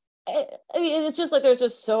it's just like there's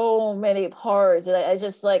just so many parts, and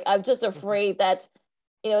I'm just afraid that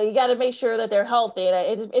you got to make sure that they're healthy,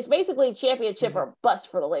 and it's basically championship or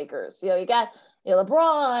bust for the Lakers. You got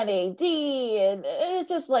LeBron, AD, and it's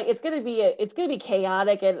just like it's gonna be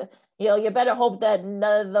chaotic, and you better hope that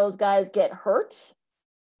none of those guys get hurt,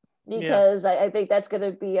 because I think that's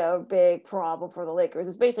gonna be a big problem for the Lakers.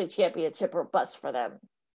 It's basically championship or bust for them.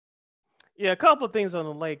 Yeah, a couple of things on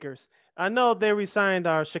the Lakers. I know they re-signed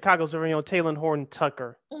our Chicago's very own Talen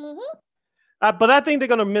Horton-Tucker. Mm-hmm. But I think they're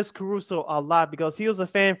going to miss Caruso a lot, because he was a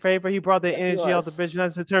fan favorite. He brought the energy off the bench,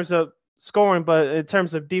 not in terms of scoring, but in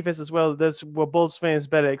terms of defense as well. That's what Bulls fans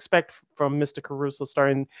better expect from Mr. Caruso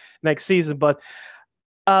starting next season. But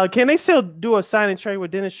can they still do a sign and trade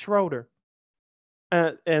with Dennis Schroeder?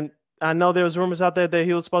 And I know there was rumors out there that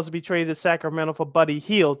he was supposed to be traded to Sacramento for Buddy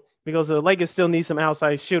Hield, because the Lakers still need some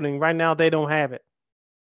outside shooting. Right now, they don't have it.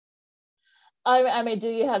 I mean, do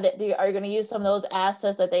you have that? Are you going to use some of those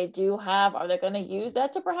assets that they do have? Are they going to use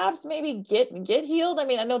that to perhaps maybe get Hield? I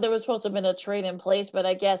mean, I know there was supposed to have been a trade in place, but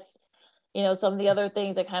I guess some of the other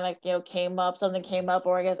things that kind of something came up,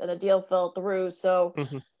 or I guess, and the deal fell through. So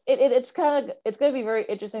it's going to be very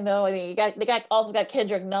interesting, though. I mean, they also got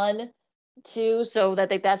Kendrick Nunn too, so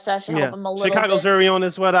that should help them a little. Chicago's very own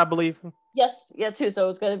as well, I believe. Yes, too. So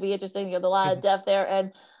it's going to be interesting. A lot of depth there.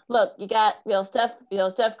 And look, you got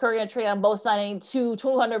Steph Curry and Trae on both signing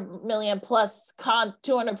 $200 million plus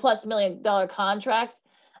 $200+ million contracts.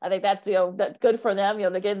 I think that's that's good for them.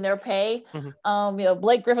 They're getting their pay.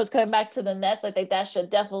 Blake Griffin's coming back to the Nets. I think that should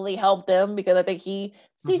definitely help them, because I think he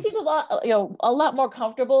seems a lot more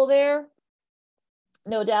comfortable there.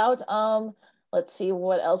 No doubt. Let's see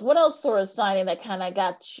what else. What else sort of signing that kind of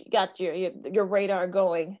got your radar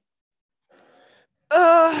going?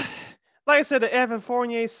 Like I said, the Evan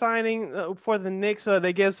Fournier signing for the Knicks,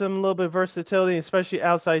 they gives them a little bit of versatility, especially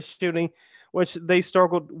outside shooting, which they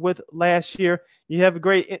struggled with last year. You have a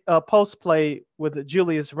great post play with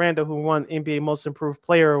Julius Randle, who won NBA Most Improved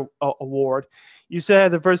Player award. You still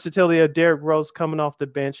have the versatility of Derrick Rose coming off the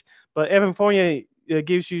bench, but Evan Fournier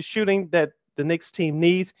gives you shooting that the Knicks team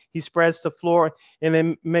needs. He spreads the floor, and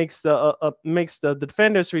then makes the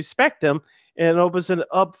defenders respect him, and opens it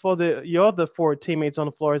up for your other 4 teammates on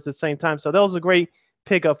the floor at the same time. So that was a great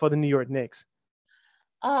pickup for the New York Knicks.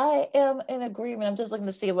 I am in agreement. I'm just looking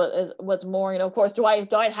to see what's more. Of course,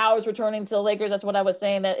 Dwight Howard's returning to the Lakers. That's what I was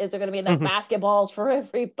saying. That is there going to be enough basketballs for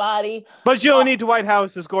everybody? But you don't need Dwight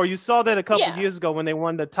Howard to score. You saw that a couple of years ago when they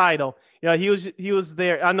won the title. He was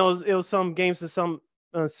there. I know it was some games in some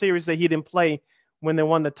series that he didn't play when they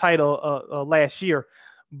won the title last year,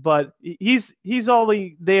 but he's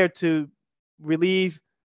only there to relieve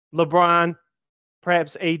LeBron,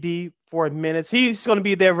 perhaps AD for minutes. He's going to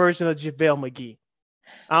be their version of JaVale McGee.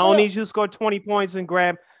 I don't need you to score 20 points and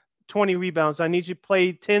grab 20 rebounds. I need you to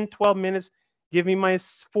play 10, 12 minutes. Give me my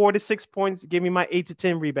 4 to 6 points. Give me my 8 to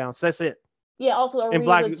 10 rebounds. That's it. Yeah, also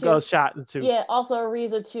Ariza too. Shot too. Yeah, also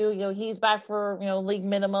Ariza too. He's back for league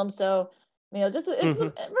minimum, so Just it's a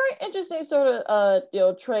very interesting sort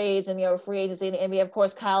of trades and free agency in the NBA. Of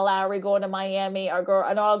course, Kyle Lowry going to Miami. Our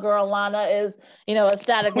girl Lana is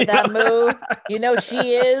ecstatic with that move.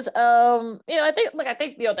 She is. I think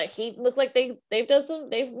the Heat looks like they've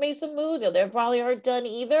made some moves. They probably aren't done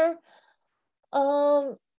either.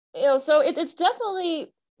 So it's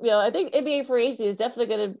definitely I think NBA free agency is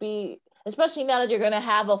definitely going to be. Especially now that you're going to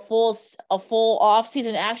have a full off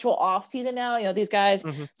season, actual off season now. These guys,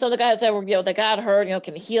 some of the guys that were, that got hurt,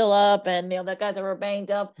 can heal up, and the guys that were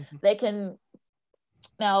banged up, they can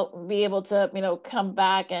now be able to, come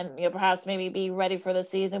back and perhaps maybe be ready for the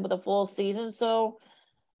season with a full season. So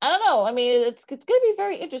I don't know. I mean, it's going to be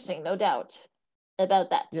very interesting, no doubt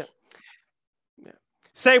about that. Yeah.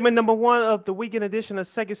 Segment number 1 of the weekend edition of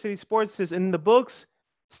Second City Sports is in the books.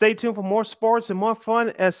 Stay tuned for more sports and more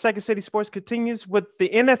fun as Second City Sports continues with the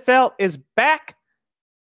NFL is back.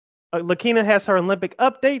 Lakina has her Olympic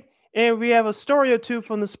update, and we have a story or two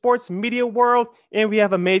from the sports media world, and we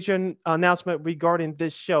have a major announcement regarding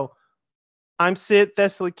this show. I'm Sid,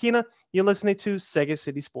 that's Lakina. You're listening to Second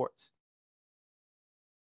City Sports.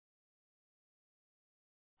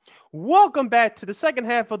 Welcome back to the second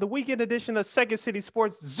half of the weekend edition of Second City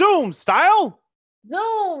Sports Zoom Style.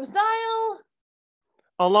 Zoom Style.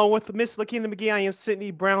 Along with Miss Lakina McGee, I am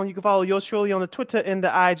Sydney Brown. You can follow yours truly on the Twitter and the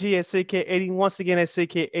IG at CK80. Once again, at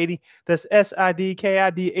CK80. That's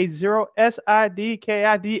SIDKID80.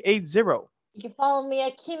 SIDKID80. You can follow me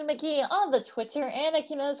at Keena McGee on the Twitter and at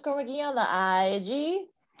Keena_McGee on the IG.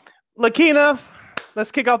 Lakina,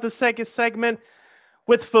 let's kick off the second segment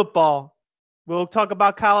with football. We'll talk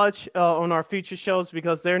about college on our future shows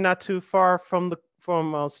because they're not too far from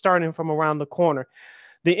starting from around the corner.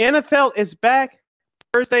 The NFL is back.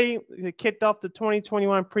 Thursday, it kicked off the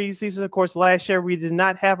 2021 preseason. Of course, last year we did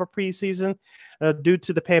not have a preseason due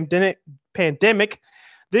to the pandemic.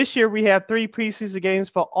 This year we have 3 preseason games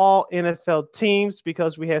for all NFL teams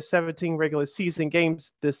because we have 17 regular season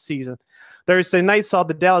games this season. Thursday night saw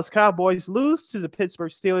the Dallas Cowboys lose to the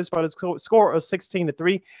Pittsburgh Steelers by the score of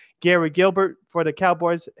 16-3. Gary Gilbert for the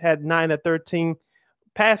Cowboys had 9 of 13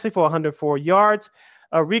 passing for 104 yards.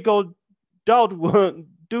 Rico Dowdle.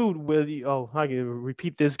 I can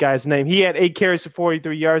repeat this guy's name. He had 8 carries for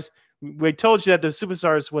 43 yards. We told you that the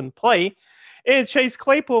superstars wouldn't play. And Chase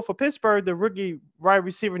Claypool for Pittsburgh, the rookie wide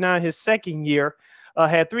receiver now in his second year,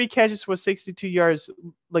 had 3 catches for 62 yards.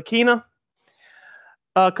 Lakina,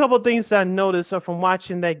 a couple of things I noticed from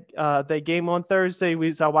watching that game on Thursday.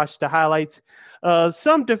 I watched the highlights.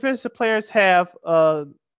 Some defensive players have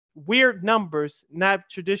weird numbers, not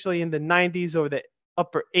traditionally in the 90s or the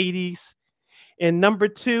upper 80s. And number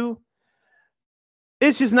 2,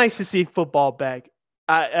 it's just nice to see football back.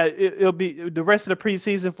 It'll be the rest of the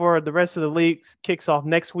preseason for the rest of the league kicks off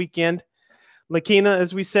next weekend. Lakina,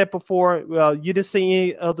 as we said before, you didn't see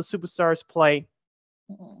any of the superstars play.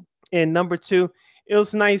 And number 2, it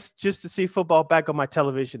was nice just to see football back on my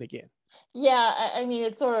television again. Yeah, I mean,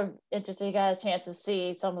 it's sort of interesting. You got a chance to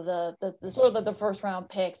see some of the sort of the first round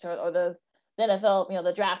picks or the NFL,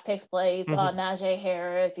 the draft picks play. You saw Najee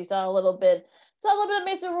Harris. You saw a little bit of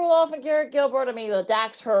Mason Rudolph and Garrett Gilbert. I mean, the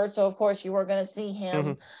Dak's hurt, so of course you were going to see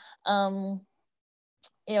him. I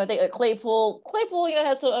think Claypool,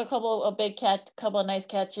 has a couple of nice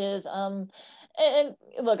catches. And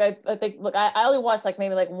look, I think I only watched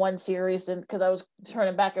maybe one series because I was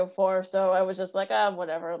turning back and forth, so I was just like,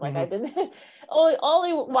 whatever. I didn't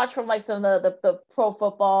only watch from some of the pro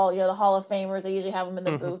football, the Hall of Famers. They usually have them in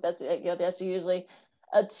the booth. That's that's usually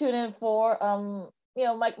a tune in for.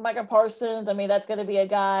 Micah Parsons. I mean, that's going to be a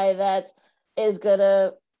guy that is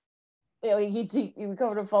gonna, he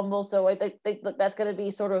recovered a fumble, so I think that's going to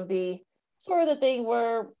be sort of the thing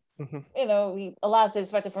where. A lot's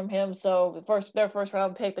expected from him. So their first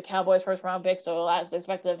round pick, the Cowboys' first round pick, so a lot's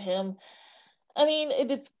expected of him. I mean,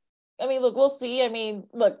 look, we'll see. I mean,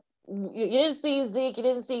 look, you didn't see Zeke, you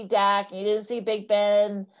didn't see Dak, you didn't see Big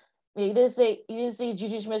Ben, you didn't see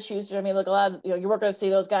Juju Smith-Schuster. I mean, look, a lot of, you weren't going to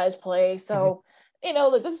see those guys play. So,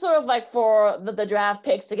 look, this is sort of for the draft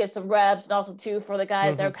picks to get some reps, and also too for the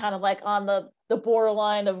guys that are kind of on the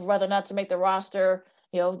borderline of whether or not to make the roster.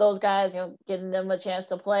 Those guys, getting them a chance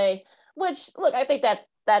to play, which look, I think that's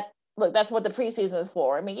what the preseason is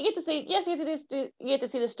for. I mean, you get to see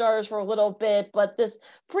the starters for a little bit, but this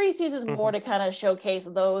preseason is more to kind of showcase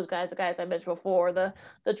those guys, the guys I mentioned before, the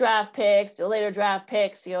draft picks, the later draft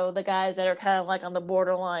picks, the guys that are kind of on the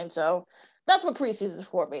borderline. So that's what preseason is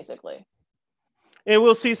for, basically. And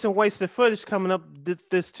we'll see some wasted footage coming up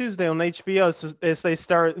this Tuesday on HBO as they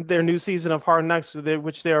start their new season of Hard Knocks,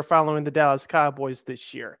 which they are following the Dallas Cowboys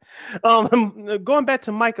this year. Going back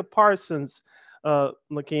to Micah Parsons,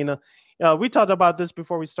 Lakina, We talked about this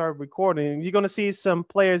before we started recording. You're going to see some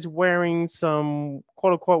players wearing some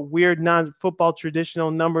quote unquote weird non-football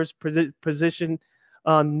traditional numbers, position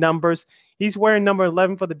numbers. He's wearing number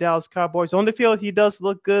 11 for the Dallas Cowboys. On the field, he does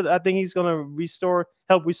look good. I think he's going to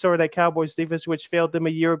help restore that Cowboys defense, which failed them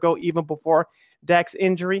a year ago, even before Dak's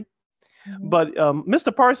injury. But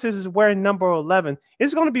Mr. Parsons is wearing number 11.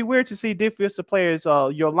 It's going to be weird to see defensive players.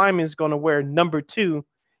 Your lineman is going to wear number 2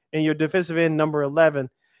 and your defensive end number 11,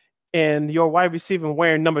 and your wide receiver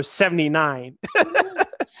wearing number 79.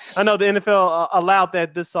 I know the NFL allowed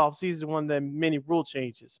that this offseason, one of the many rule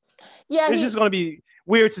changes. Yeah, it's just going to be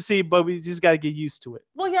weird to see, but we just got to get used to it.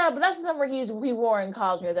 Well, yeah, but that's the number he wore in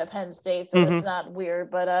college when he was at Penn State, so it's not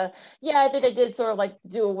weird. But yeah, I think they did sort of like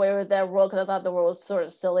do away with that rule because I thought the rule was sort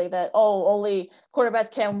of silly that only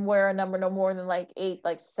quarterbacks can wear a number no more than like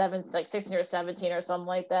 16 or 17 or something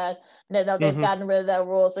like that. And now they've gotten rid of that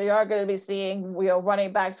rule, so you are going to be seeing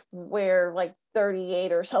running backs wear like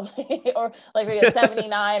 38 or something, or like we get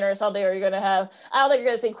 79 or something, or you're going to have. I don't think you're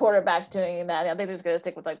going to see quarterbacks doing that. I think they're just going to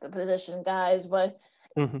stick with like the position guys, but.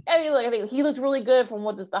 I mean, I think he looked really good from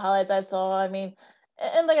the highlights I saw. I mean,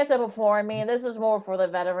 and like I said before, I mean, this is more for the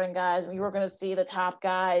veteran guys. I mean, we're going to see the top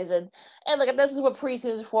guys, and like this is what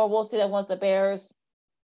preseason is for. We'll see that once the Bears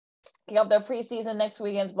kick off their preseason next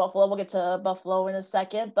week against Buffalo. We'll get to Buffalo in a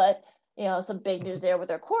second, but some big news there with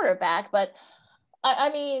their quarterback. But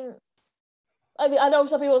I mean, I know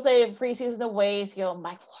some people say preseason a waste.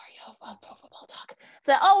 Mike Florio on Pro Football Talk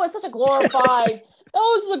said, "Oh, it's such a glorified."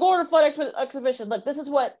 Oh, this is a glorified exhibition. Look, this is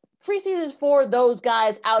what preseason is for those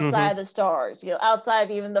guys outside the stars, outside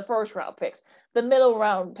of even the first round picks, the middle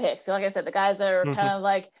round picks. Like I said, the guys that are kind of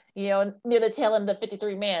like, near the tail end of the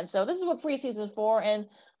 53 man. So this is what preseason is for. And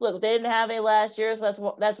look, they didn't have any last year.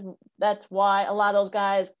 So that's why a lot of those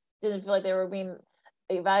guys didn't feel like they were being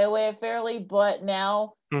evaluated fairly. But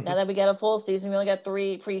now that we got a full season, we only got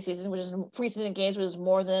 3 preseasons, which is preseason games, which is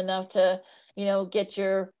more than enough to, get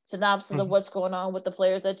your synopsis of what's going on with the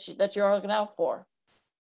players that you're looking out for.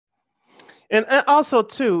 And also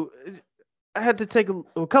too, I had to take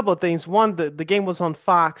a couple of things. One, the game was on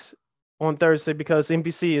Fox on Thursday because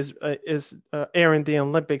NBC is airing the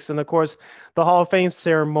Olympics, and of course the Hall of Fame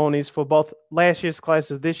ceremonies for both last year's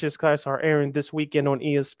class and this year's class are airing this weekend on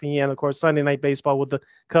ESPN. Of course, Sunday Night Baseball with the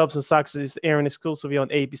Cubs and Sox is airing exclusively on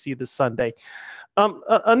ABC this Sunday.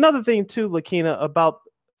 Another thing too, Lakina, about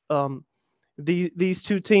these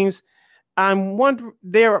two teams, I'm wondering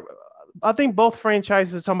I think both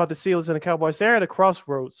franchises, talking about the Steelers and the Cowboys, they're at a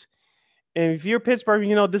crossroads. And if you're Pittsburgh,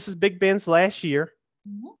 this is Big Ben's last year.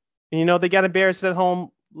 And, they got embarrassed at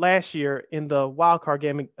home last year in the wild card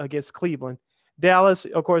game against Cleveland. Dallas,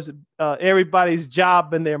 of course, everybody's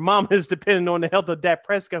job and their mom is dependent on the health of Dak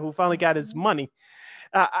Prescott, who finally got his money.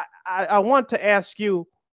 I want to ask you,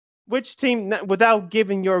 which team, without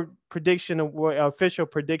giving your prediction, official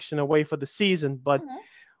prediction away for the season, but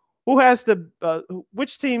who has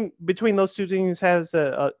which team between those two teams has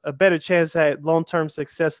a better chance at long-term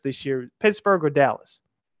success this year, Pittsburgh or Dallas?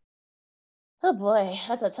 Oh boy,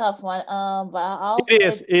 that's a tough one. But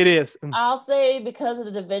it is. I'll say because of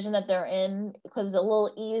the division that they're in, because it's a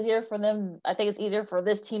little easier for them. I think it's easier for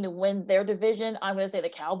this team to win their division. I'm going to say the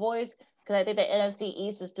Cowboys because I think the NFC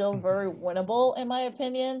East is still very winnable in my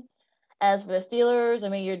opinion. As for the Steelers, I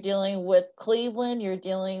mean, you're dealing with Cleveland, you're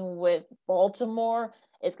dealing with Baltimore.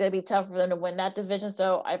 It's going to be tough for them to win that division.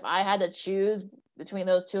 So if I had to choose between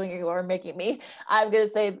those two, and you are making me, I'm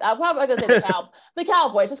probably going to say the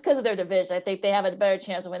Cowboys, just because of their division. I think they have a better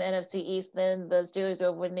chance to win the NFC East than the Steelers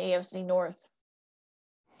will win the AFC North.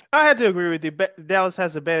 I had to agree with you. Dallas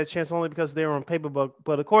has a better chance only because they're on paper, but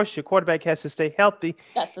of course your quarterback has to stay healthy,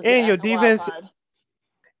 and your defense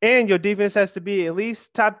has to be at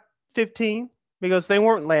least top 15 because they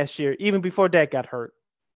weren't last year, even before Dak got hurt.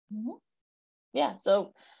 Yeah,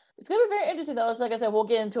 so it's going to be very interesting, though. So like I said, we'll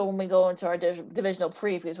get into it when we go into our divisional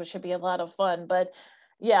previews, which should be a lot of fun. But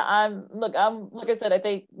yeah, like I said, I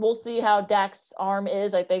think we'll see how Dak's arm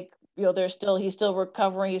is. I think he's still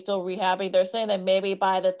recovering, he's still rehabbing. They're saying that maybe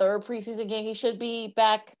by the 3rd preseason game he should be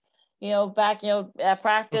back at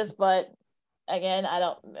practice. But again, I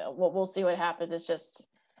don't know. We'll see what happens. It's just.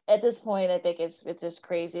 At this point, I think it's just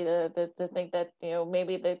crazy to think that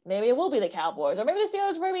maybe it will be the Cowboys, or maybe the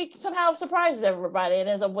Steelers maybe somehow surprises everybody and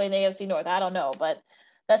ends up winning the AFC North. I don't know, but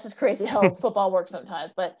that's just crazy how football works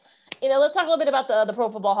sometimes. But let's talk a little bit about the Pro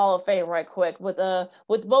Football Hall of Fame right quick.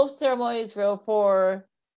 With both ceremonies for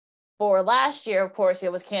last year, of course,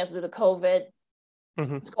 it was canceled due to COVID.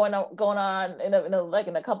 It's going on in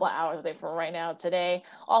a couple of hours. I think for right now today.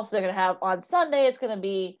 Also, they're gonna have on Sunday. It's gonna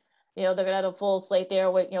be they're gonna have a full slate there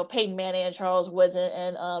with Peyton Manning and Charles Woods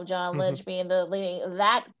and John Lynch being the leading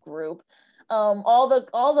that group. All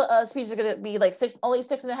the speeches are gonna be like only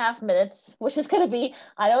 6.5 minutes, which is gonna be,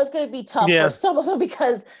 I know it's gonna be tough for some of them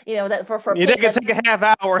because that for they can take a half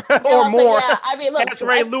hour or more. Say, yeah, I mean, look, that's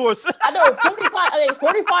Ray Lewis. I know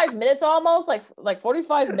 45 minutes almost, like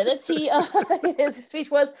 45 minutes. His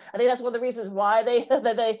speech was. I think that's one of the reasons why they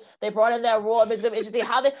brought in that rule. I mean, it's gonna be interesting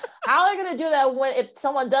how they're gonna do that when if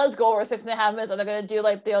someone does go over 6.5 minutes. Are they gonna do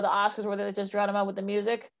like the Oscars where they just drown them out with the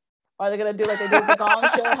music? Are they gonna do like they do with the Gong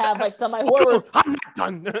Show? Have like somebody whoever. I'm not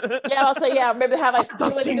done. Yeah, I'll say maybe have like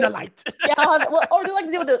the light. Yeah, or do like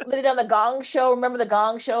they did on the Gong Show. Remember the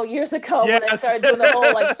Gong Show years ago when they started doing the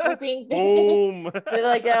whole like sweeping. Boom. They're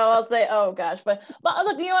like, I'll say, oh gosh, but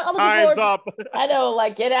look, you know what? I'm looking forward. Up. I know,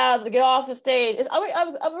 like get off the stage.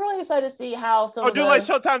 I'm really excited to see how some. Do like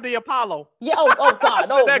Showtime the Apollo. Yeah. Oh God.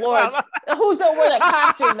 Oh Lord. Who's gonna wear that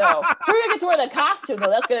costume though? Who are you gonna get to wear that costume though?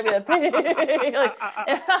 That's gonna be the thing. Like,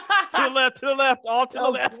 to the left, all to the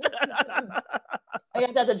left. You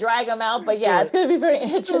have to drag them out, but yeah, it's going to be very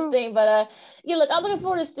interesting. But look, I'm looking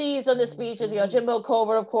forward to see some of the speeches. Jimbo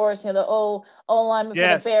Covert, of course, the O lineman for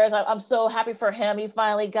the Bears. I'm so happy for him. He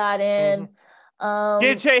finally got in.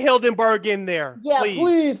 Get Jay Hildenberg in there. Yeah,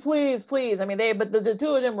 please. I mean, but the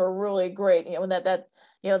two of them were really great. When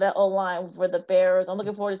that O line for the Bears. I'm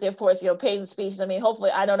looking forward to see, of course, Peyton's speeches. I mean,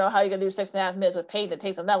 hopefully, I don't know how you're gonna do 6.5 minutes with Peyton. It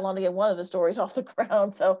takes him that long to get one of the stories off the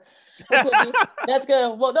ground. So that's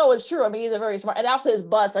good. Well, no, it's true. I mean, he's a very smart. And also his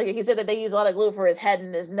bust. Like he said that they use a lot of glue for his head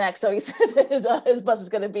and his neck. So he said that his bust is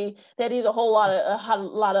gonna be that he's a whole lot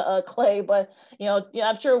of clay. But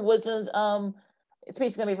I'm sure Woodson's speech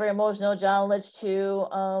is gonna be very emotional. John Lynch too.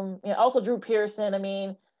 Also Drew Pearson. I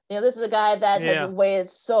mean. This is a guy that has waited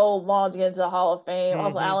so long to get into the Hall of Fame.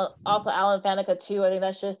 Also Alan Faneca too. I think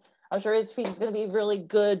I'm sure his speech is going to be really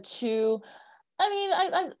good too. I mean,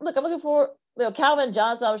 I'm looking for Calvin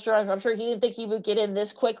Johnson. I'm sure he didn't think he would get in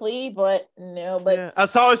this quickly, but I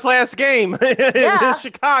saw his last game in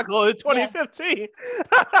Chicago in 2015.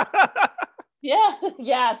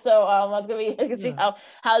 Yeah. So I was gonna see how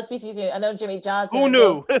the speech is. I know Jimmy Johnson. Who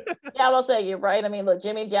knew? I'll say you're right. I mean, look,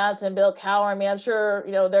 Jimmy Johnson, Bill Cowher. I mean, I'm sure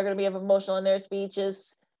they're gonna be emotional in their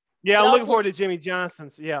speeches. Yeah, I'm looking forward to Jimmy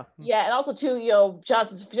Johnson's. Yeah, and also too,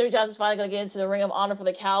 Jimmy Johnson's finally gonna get into the Ring of Honor for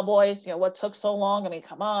the Cowboys. What took so long? I mean,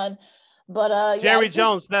 come on. But Jerry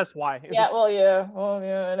Jones, that's why.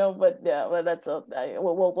 I know, but that's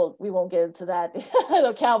we won't get into that. I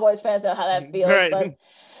know Cowboys fans know how that feels, right.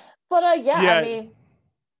 But I mean,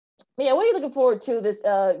 what are you looking forward to this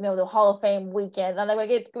the Hall of Fame weekend? And then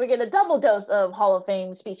we get a double dose of Hall of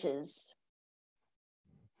Fame speeches.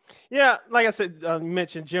 Yeah, like I said, you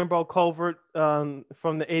mentioned Jimbo Covert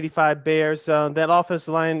from the '85 Bears. That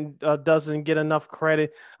offensive line doesn't get enough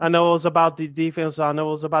credit. I know it was about the defense. I know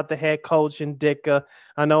it was about the head coach and Ditka.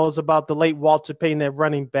 I know it was about the late Walter Payton at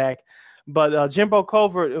running back. But Jimbo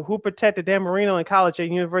Covert, who protected Dan Marino in college at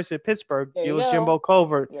University of Pittsburgh, it was Jimbo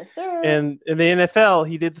Covert. Yes, sir. And in the NFL,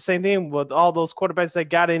 he did the same thing with all those quarterbacks that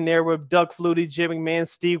got in there with Doug Flutie, Jim McMahon,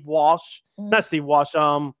 Steve Walsh. Not Steve Walsh.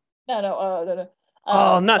 No.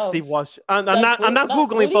 Steve Walsh. I'm not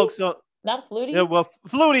Googling Flutie? folks. Not Flutie? Yeah, well,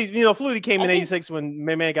 Flutie, Flutie came in '86 when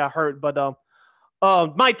McMahon got hurt, but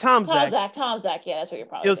Mike Tomczak. Tomczak, yeah, that's what you're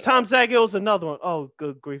probably. It was Tomczak. It was another one. Oh,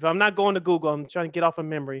 good grief! I'm not going to Google. I'm trying to get off of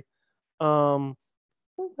memory. Who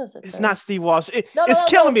was it? It's not Steve Walsh. It's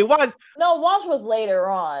killing killing me. Why? Walsh was later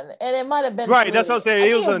on, and it might have been right. Flutie. That's what I'm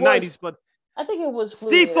saying. It was in the '90s, but I think it was Flutie.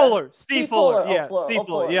 Steve Fuller. Steve Fuller. Yeah, Steve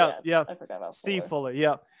Fuller. Yeah. I forgot about Steve Fuller.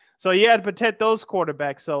 Yeah. So he had to protect those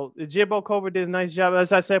quarterbacks. So Jimbo Covert did a nice job,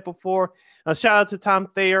 as I said before. Shout out to Tom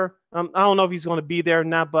Thayer. I don't know if he's going to be there or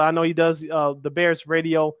not, but I know he does the Bears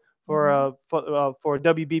radio for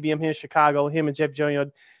WBBM here in Chicago. Him and Jeff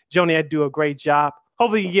Joniak do a great job.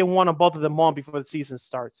 Hopefully you get one of both of them on before the season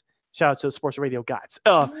starts. Shout out to the sports radio guys.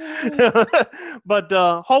 But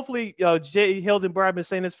hopefully Jay Hildenberg, I've been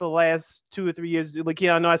saying this for the last 2 or 3 years. Like,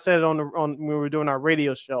 I know I said it on when we were doing our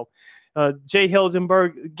radio show. Jay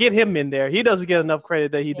Hildenberg, get him in there. He doesn't get enough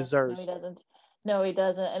credit that he deserves. No, he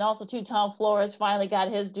doesn't. And also too, Tom Flores finally got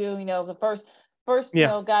his due. The first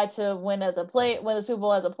guy to win the Super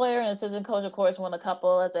Bowl as a player, and assistant coach, of course, won a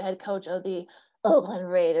couple as a head coach of the Oakland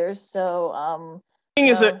Raiders. So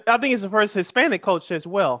I think he's the first Hispanic coach as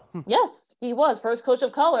well. Yes, he was first coach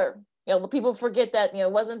of color. People forget that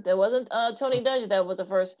it wasn't Tony Dungy that was the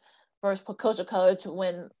first coach of color to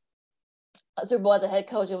win a Super Bowl as a head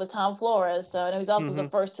coach. It was Tom Flores. So I know he's also the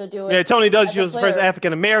first to do it. Yeah, Tony Dungy was the first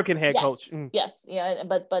African American head coach. Yes, yeah,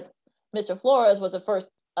 but Mr. Flores was the first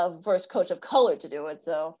coach of color to do it.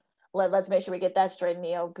 So let's make sure we get that straight. And,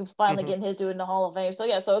 finally getting his due in the Hall of Fame. So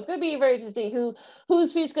yeah, so it's going to be very interesting to see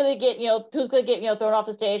who's going to get who's going to get thrown off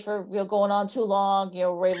the stage for going on too long.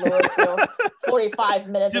 Ray Lewis, 45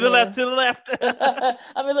 minutes. To the left. I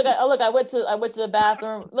mean, look, I went to the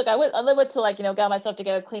bathroom. Look, I went to got myself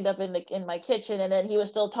together, cleaned up in my kitchen, and then he was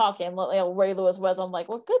still talking. Ray Lewis was. I'm like,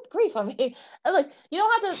 well, good grief. I mean, you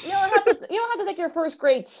don't have to take your first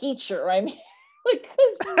grade teacher. I mean. Good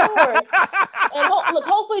Lord. And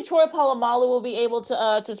hopefully Troy Polamalu will be able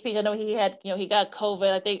to speak. I know he had, he got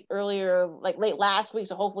COVID, I think earlier, late last week.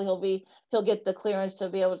 So hopefully he'll get the clearance to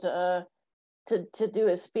be able to do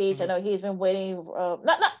his speech. I know he's been waiting.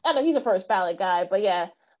 I know he's a first ballot guy, but yeah,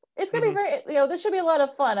 it's gonna be very. This should be a lot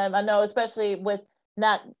of fun. I know, especially with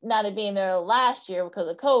not being there last year because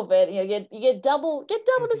of COVID. You get double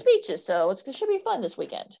the speeches, so it should be fun this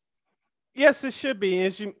weekend. Yes, it should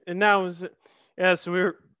be. As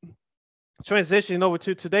we're transitioning over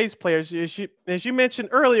to today's players, as you mentioned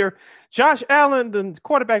earlier, Josh Allen, the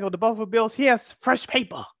quarterback of the Buffalo Bills, he has fresh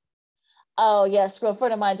paper. Oh yes, a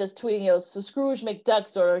friend of mine just tweeting, Scrooge McDuck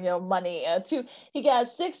sort of, money. He got a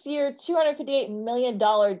 6-year, $258 million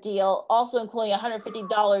deal, also including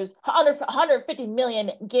 $150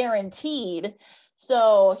 million guaranteed.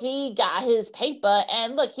 So he got his paper,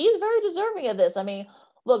 and look, he's very deserving of this. I mean,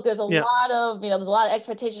 look, there's a lot of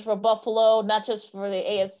expectations for Buffalo, not just for the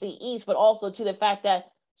AFC East, but also to the fact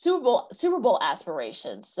that Super Bowl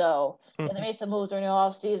aspirations. So they made some moves during the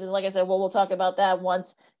offseason. Like I said, we'll talk about that when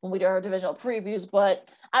we do our divisional previews. But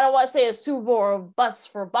I don't want to say a Super Bowl or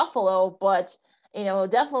bust for Buffalo, but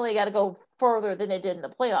definitely got to go further than they did in the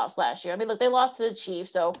playoffs last year. I mean, look, they lost to the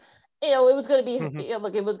Chiefs, so it was going to be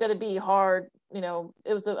it was going to be hard. It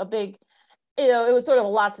was a big. It was sort of a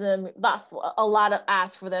lot to them, not a lot of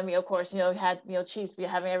ask for them. Of course, had Chiefs be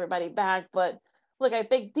having everybody back, but look, I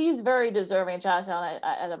think he's very deserving. Josh Allen,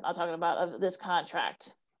 as I'm talking about, of this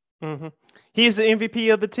contract. He's the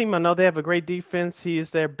MVP of the team. I know they have a great defense. He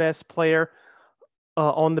is their best player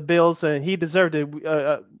on the Bills, and he deserved it.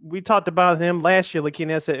 We talked about him last year,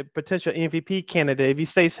 looking as a potential MVP candidate if he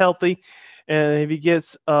stays healthy. And if he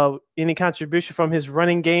gets any contribution from his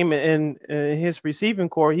running game and his receiving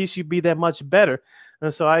core, he should be that much better.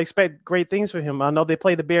 And so I expect great things for him. I know they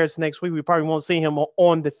play the Bears next week. We probably won't see him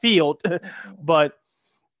on the field, but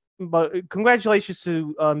congratulations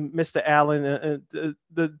to Mr. Allen.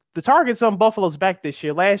 The targets on Buffalo's back this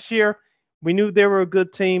year. Last year, we knew they were a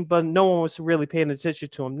good team, but no one was really paying attention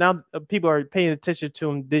to him. Now people are paying attention to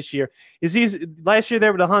him this year. Last year they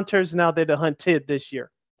were the Hunters. Now they're the Hunted this year.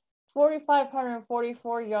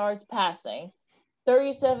 4,544 yards passing,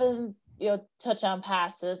 37 touchdown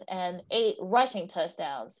passes, and 8 rushing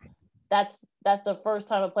touchdowns. That's the first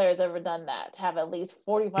time a player has ever done that, to have at least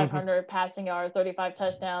 4,500 passing yards, 35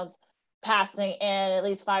 touchdowns passing, and at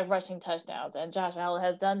least 5 rushing touchdowns. And Josh Allen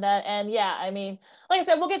has done that. And yeah, I mean, like I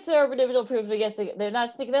said, we'll get to our divisional previews. We guess they're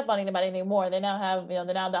not sneaking up on anybody anymore. They now have, they're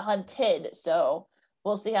now the Hunted. So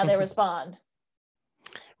we'll see how they respond.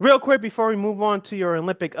 Real quick before we move on to your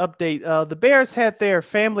Olympic update, the Bears had their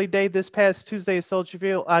family day this past Tuesday at Soldier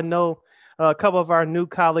Field. I know a couple of our new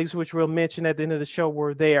colleagues, which we'll mention at the end of the show,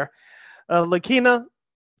 were there. Lakina,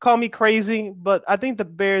 call me crazy, but I think the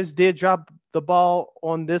Bears did drop the ball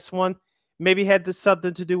on this one. Maybe had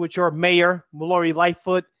something to do with your mayor, Lori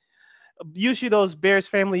Lightfoot. Usually those Bears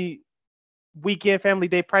family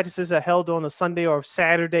day practices are held on a Sunday or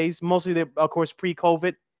Saturdays. Mostly, of course,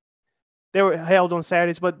 pre-COVID. They were held on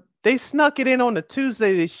Saturdays, but they snuck it in on a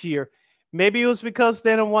Tuesday this year. Maybe it was because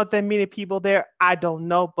they don't want that many people there. I don't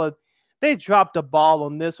know, but they dropped the ball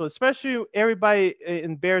on this one. Especially everybody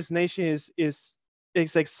in Bears Nation is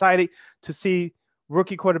excited to see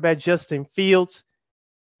rookie quarterback Justin Fields.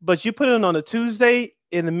 But you put it on a Tuesday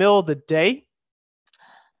in the middle of the day.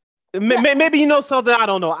 Maybe something I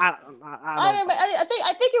don't know. I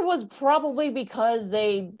think it was probably because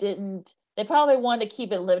they probably wanted to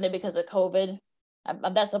keep it limited because of COVID.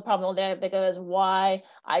 That's the problem there, because why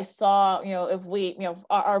I saw, if we,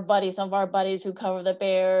 our buddies, some of our buddies who cover the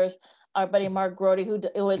Bears, our buddy Mark Grody,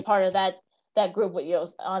 who was part of that group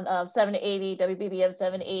with, on 780, WBBM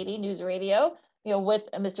 780 News Radio, with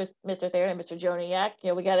Mr. Thayer and Mr.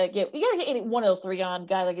 Joniak. We gotta get one of those 3 on,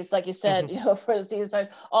 guy, like you said, for the season.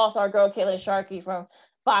 Also our girl Caitlin Sharkey from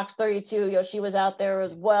Fox 32, she was out there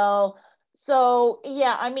as well. So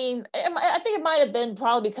yeah, I mean, I think it might have been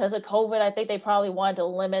probably because of COVID. I think they probably wanted to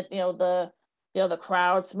limit, the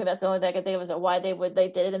crowds. I mean, that's the only thing I can think of is why they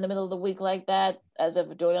did it in the middle of the week like that, as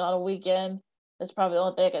if doing it on a weekend. That's probably the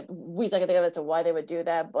only thing reason I can think of as to why they would do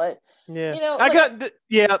that. But Yeah, you know, I got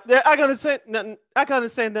I gotta say I gotta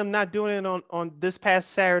say them not doing it on this past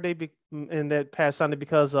Saturday and that past Sunday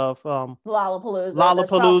because of Lollapalooza.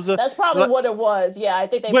 Lollapalooza. That's probably what it was. Yeah, I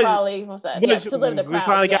think they Which, probably was that. Yeah, to limit the we crowds.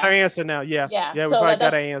 finally got Yeah. our answer now. Yeah, Yeah. yeah, we So finally got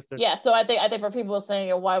our that's answer. yeah. So I think for people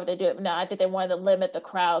saying, why would they do it? No, I think they wanted to limit the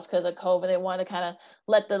crowds because of COVID. They wanted to kind of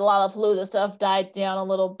let the Lollapalooza stuff die down a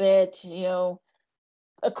little bit.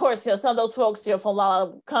 Of course, some of those folks, from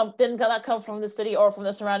Lala didn't come from the city or from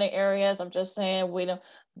the surrounding areas. I'm just saying, we don't.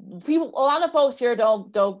 People, a lot of folks here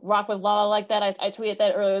don't rock with Lala like that. I tweeted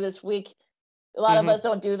that earlier this week. A lot of us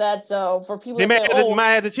don't do that. So for people they to say,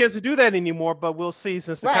 might have the chance to do that anymore, but we'll see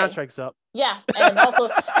since the contract's up. Yeah, and also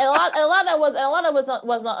a lot of that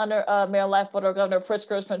was not under Mayor Lightfoot or Governor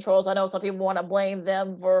Pritzker's controls. I know some people want to blame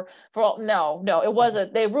them for no, it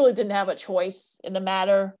wasn't. They really didn't have a choice in the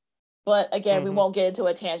matter. But again, we won't get into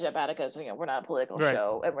a tangent about it because we're not a political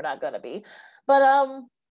show and we're not gonna be. But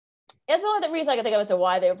it's only the reason I can think of as to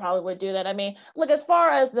why they probably would do that. I mean, look, as far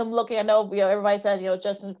as them looking, I know everybody says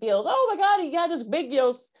Justin Fields. Oh my God, he got this big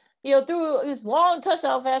threw this long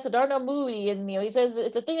touchdown pass to Darnell Mooney, and he says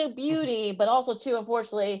it's a thing of beauty, but also too,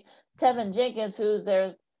 unfortunately, Tevin Jenkins, who's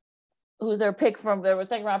their pick from their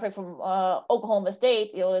second round pick from Oklahoma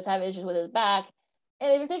State, is having issues with his back.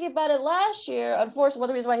 And if you're thinking about it, last year, unfortunately, one of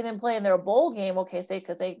the reasons why he didn't play in their bowl game,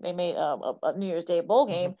 because they made a New Year's Day bowl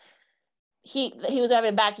game. He was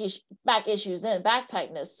having back issues and back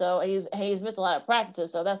tightness, so he's missed a lot of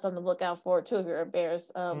practices. So that's something to look out for too if you're a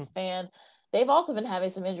Bears fan. They've also been having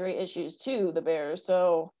some injury issues too, the Bears.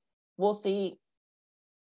 So we'll see.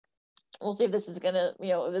 We'll see if this is gonna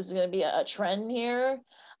be a trend here.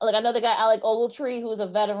 Like, I know the guy Alec Ogletree, who's a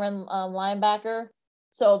veteran linebacker,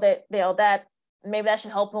 so that that maybe that should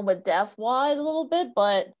help him with depth wise a little bit.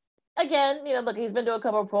 But again, look, he's been to a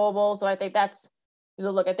couple of Pro Bowls, so I think that's.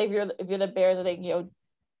 Look, I think if you're the Bears, I think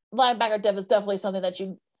linebacker depth is definitely something that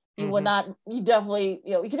you would not. You definitely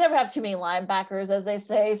you can never have too many linebackers, as they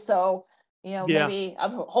say. So maybe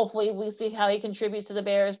hopefully we see how he contributes to the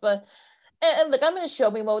Bears. But and look, I'm in show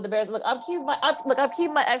me mode with the Bears. Look, I'm keeping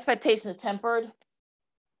my expectations tempered.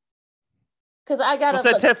 Because I gotta. Was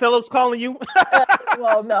that Ted Phillips calling you?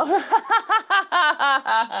 Well, no.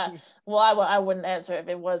 Well, I wouldn't answer if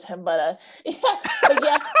it was him, but yeah.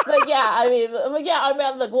 I mean,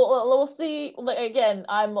 look, we'll see. Like, again,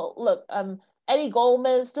 Eddie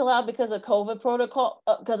Goldman is still out because of COVID protocol.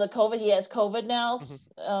 Because of COVID, he has COVID now.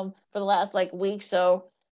 For the last week, so.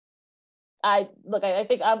 I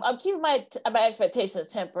think I'm keeping my expectations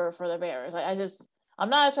tempered for the Bears. I'm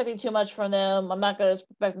not expecting too much from them. I'm not going to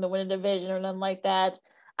expect them to win a division or nothing like that.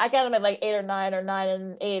 I got them at 8 or 9 or 9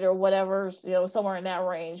 and 8 or whatever, somewhere in that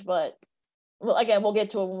range. But again, we'll get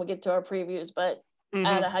to it when we get to our previews. But I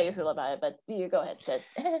don't know how you feel about it. But you go ahead, Sid.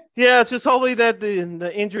 Yeah, it's just hopefully that the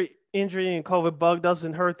injury and COVID bug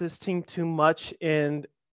doesn't hurt this team too much. And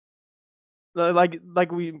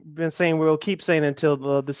like we've been saying, we'll keep saying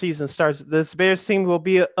until the season starts. This Bears team will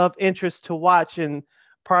be of interest to watch, and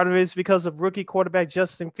part of it is because of rookie quarterback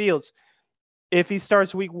Justin Fields. If he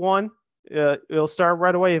starts week 1, it'll start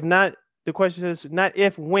right away. If not, the question is not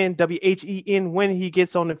if, when, WHEN, when he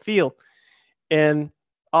gets on the field. And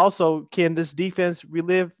also, can this defense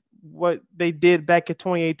relive what they did back in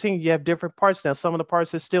 2018? You have different parts now. Some of the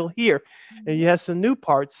parts are still here, and you have some new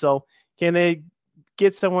parts. So can they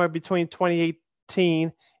get somewhere between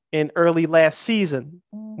 2018 and early last season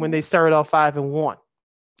when they started off 5-1?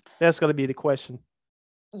 That's going to be the question.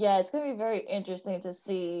 Yeah, it's going to be very interesting to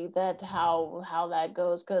see how that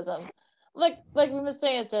goes, because like we were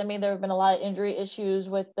saying, I mean, there have been a lot of injury issues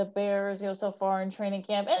with the Bears, so far in training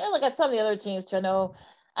camp, and look at some of the other teams too.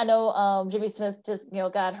 I know Jimmy Smith just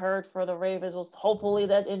got hurt for the Ravens. Well, hopefully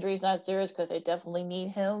that injury is not serious, because they definitely need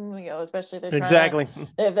him. Especially if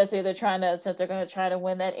they're trying to, since they're going to try to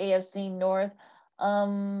win that AFC North.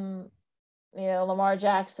 Lamar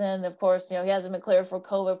Jackson, of course, he hasn't been cleared for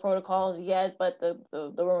COVID protocols yet, but the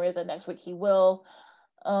rumor is that next week he will.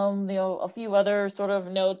 A few other sort of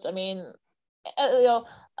notes. I mean,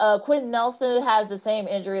 Quentin Nelson has the same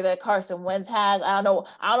injury that Carson Wentz has. I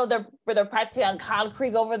don't know if they're practicing on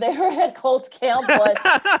concrete over there at Colts camp, but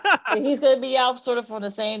he's going to be out sort of from the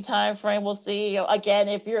same time frame. We'll see. Again,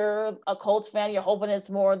 if you're a Colts fan, you're hoping it's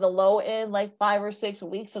more the low end, 5 or 6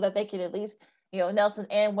 weeks, so that they can at least, Nelson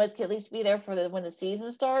and Wentz can at least be there for when the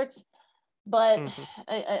season starts. But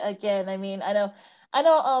again, I mean, I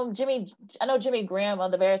know Jimmy Graham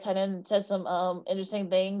on the Bears tight end said some interesting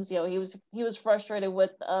things. He was frustrated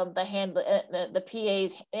with the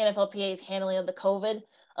PA's NFL PA's handling of the COVID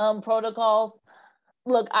protocols.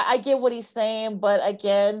 Look, I get what he's saying, but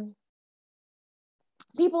again,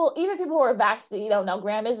 people who are vaccinated, now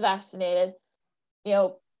Graham is vaccinated,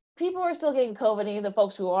 people are still getting COVID, even the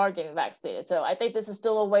folks who are getting vaccinated. So I think this is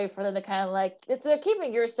still a way for them to kind of like, it's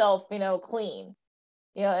keeping yourself, clean,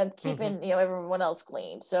 and keeping, everyone else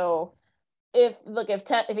clean. So if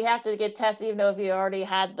you have to get tested, even though if you already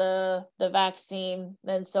had the vaccine,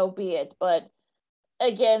 then so be it. But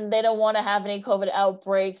again, they don't want to have any COVID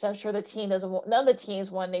outbreaks. I'm sure the team doesn't want, none of the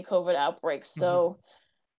teams want any COVID outbreaks. So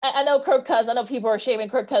I know Kirk Cousins, I know people are shaming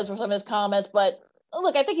Kirk Cousins for some of his comments, but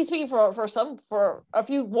look, I think he's speaking for a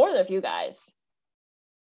few, more than a few guys.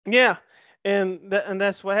 Yeah, and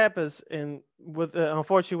that's what happens. And with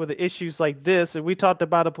unfortunately with the issues like this, and we talked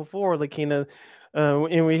about it before, Lakina,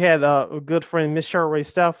 and we had a good friend, Miss Sherry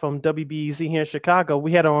Stout from WBEZ here in Chicago.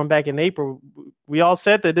 We had her on back in April. We all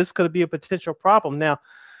said that this could be a potential problem. Now,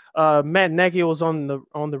 Matt Nagy was on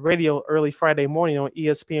the radio early Friday morning on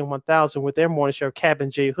ESPN 1000 with their morning show, Captain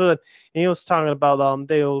J Hood, and he was talking about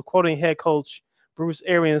they were quoting head coach Bruce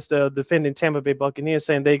Arians, the defending Tampa Bay Buccaneers,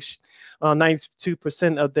 saying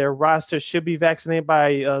 92% of their roster should be vaccinated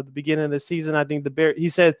by the beginning of the season. I think he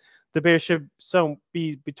said the Bears should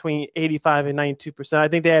be between 85 and 92%. I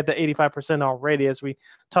think they had the 85% already, as we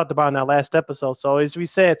talked about in our last episode. So as we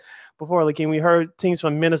said before, like, we heard teams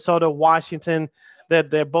from Minnesota, Washington,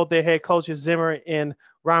 that they're both their head coaches, Zimmer and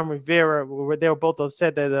Ron Rivera, they were both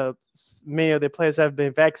upset that many of their players have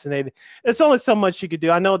been vaccinated. It's only so much you could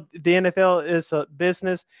do. I know the NFL is a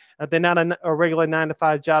business. They're not a regular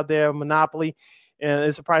 9-to-5 job. They're a monopoly, and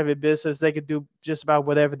it's a private business. They could do just about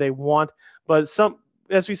whatever they want. But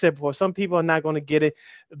as we said before, some people are not going to get it.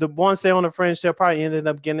 The ones that are on the fringe, they'll probably end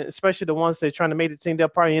up getting it, especially the ones that are trying to make the team, they'll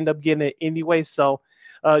probably end up getting it anyway. So,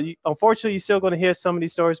 unfortunately, you're still going to hear some of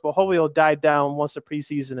these stories, but hopefully it'll die down once the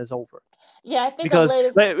preseason is over. Yeah, I think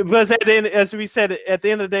because at the end, as we said, at the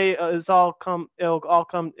end of the day, it all comes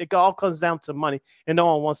down to money, and no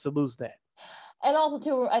one wants to lose that. And also,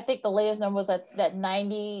 too, I think the latest number was that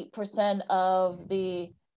 90% of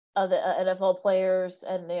the NFL players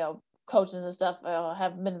and coaches and stuff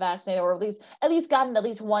have been vaccinated, or at least gotten at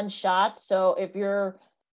least one shot. So if you're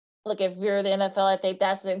the NFL, I think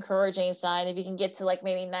that's an encouraging sign. If you can get to like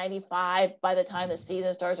maybe 95 by the time the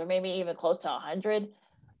season starts, or maybe even close to 100.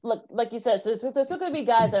 Look, like you said, so there's still going to be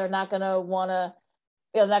guys that are not going to want to,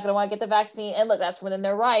 not going to want to get the vaccine. And look, that's when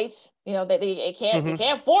they're right. They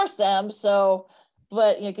can't force them. So,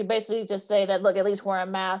 but you can basically just say that, look, at least wear a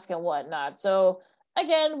mask and whatnot. So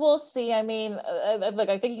again, we'll see. I mean, look,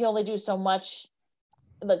 I think you can only do so much.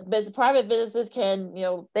 Look, private businesses can,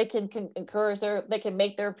 they can encourage they can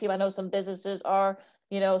make their people. I know some businesses are,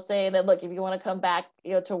 saying that, look, if you want to come back,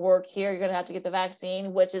 to work here, you're going to have to get the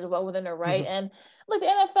vaccine, which is well within their right. And look, the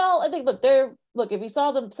NFL, I think, if you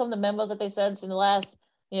saw some of the memos that they sent in the last,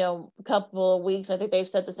 couple of weeks, I think they've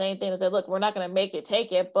said the same thing. They said, look, we're not going to make it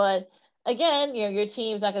take it. But again, your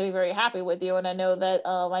team's not going to be very happy with you. And I know that,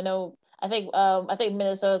 I think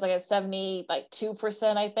Minnesota's like at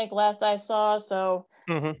 2%, I think, last I saw. So,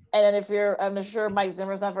 and then I'm sure Mike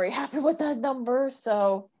Zimmer's not very happy with that number.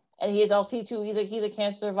 So, and he's a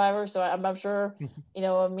cancer survivor. So I'm sure,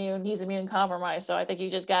 he's immune compromised. So I think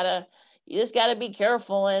you just gotta be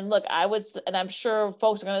careful. And look, and I'm sure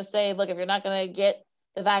folks are going to say, look, if you're not going to get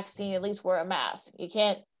the vaccine, at least wear a mask. You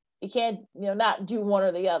can't, not do one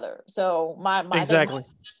or the other. So my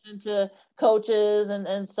suggestion to coaches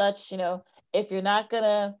and such, if you're not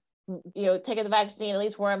gonna, take the vaccine, at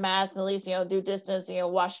least wear a mask, and at least, do distance,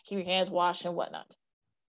 keep your hands washed and whatnot.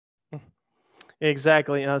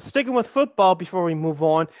 Exactly. Sticking with football before we move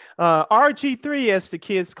on, RG3, as the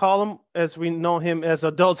kids call him, as we know him as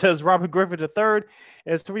adults as Robert Griffin III,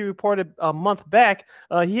 as we reported a month back,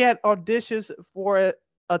 he had auditions for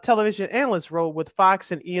a television analyst role with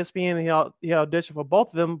Fox and ESPN. He auditioned for both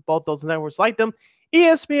of them. Both those networks liked him.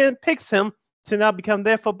 ESPN picks him to now become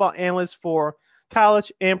their football analyst for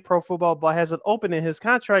college and pro football, but has an open in his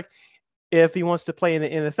contract. If he wants to play in the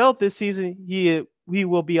NFL this season, he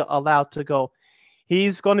will be allowed to go.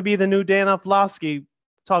 He's going to be the new Dan Orlovsky,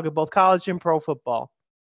 talking both college and pro football.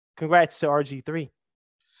 Congrats to RG3.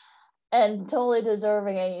 And totally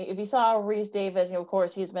deserving. And if you saw Reese Davis, of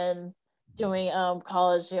course, he's been doing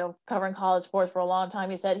college, covering college sports for a long time.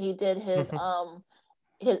 He said he did his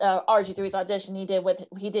RG3's audition. He did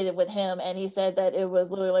it with him, and he said that it was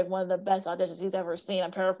literally like one of the best auditions he's ever seen.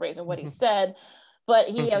 I'm paraphrasing what he said, but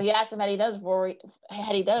he asked him had he done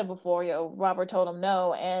it before. Robert told him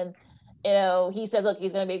no, and he said, look,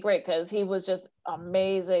 he's going to be great because he was just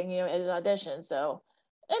amazing, at his audition. So,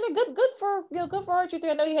 and good for RG3.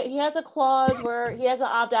 I know he has a clause where he has an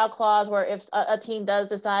opt-out clause where if a team does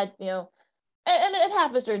decide, and it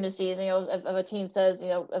happens during the season. You know, if a team says,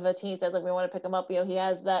 like, we want to pick him up, you know, he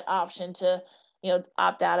has that option to, you know,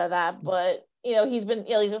 opt out of that. But you know, he's been,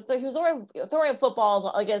 you know, he was already throwing footballs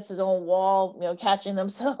against his own wall, you know, catching them.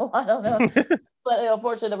 So I don't know. But you know,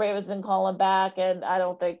 unfortunately, the Ravens didn't call him back, and I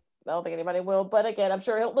don't think anybody will. But again, I'm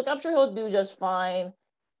sure he'll do just fine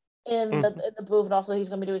in the booth, and also he's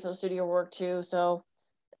going to be doing some studio work too. So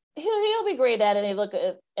he'll be great at it. And look,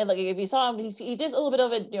 if you saw him, he did a little bit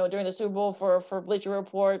of it, you know, during the Super Bowl for Bleacher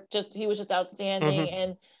Report. He was just outstanding,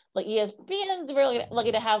 and like ESPN's really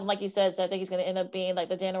lucky to have him. Like you said, so I think he's going to end up being like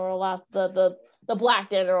the Dan Orlovsky, the black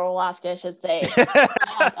Dan Orlovsky, I should say,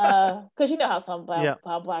 because you know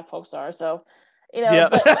how black folks are. So you know,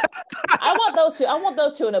 but I want those two. I want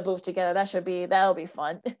those two in a booth together. That'll be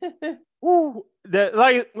fun. I'm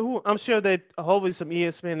sure that hopefully some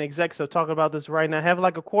ESPN execs are talking about this right now. Have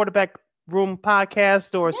like a quarterback room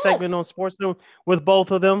podcast or a segment on Sports Room with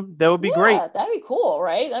both of them. That would be great. That'd be cool,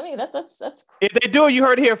 right? I mean, that's if they do it, you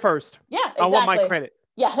heard it here first. Yeah, exactly. I want my credit.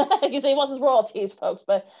 Yeah, you say he wants his royalties, folks,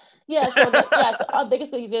 but yeah. So I think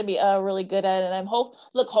he's going to be really good at it. And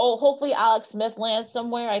hopefully Alex Smith lands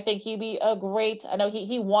somewhere. I think he'd be great. I know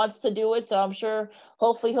he wants to do it, so I'm sure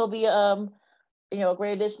hopefully he'll be you know, a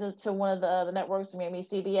great addition to one of the networks, maybe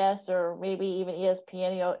CBS or maybe even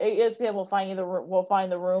ESPN. You know, ESPN will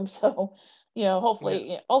find the room. So, you know,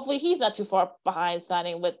 hopefully he's not too far behind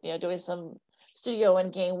signing with, you know, doing some studio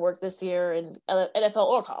and game work this year in NFL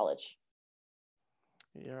or college.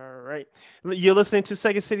 Yeah, all right. You're listening to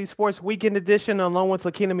Second City Sports Weekend Edition along with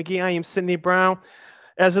Lakina McGee. I am Sydney Brown.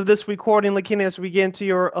 As of this recording, Lakina, as we get into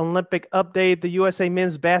your Olympic update, the USA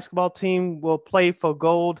men's basketball team will play for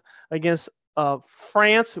gold against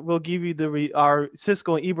France. We'll give you our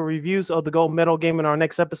Cisco and Eba reviews of the gold medal game in our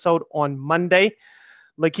next episode on Monday.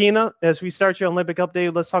 Lakina, as we start your Olympic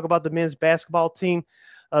update, let's talk about the men's basketball team.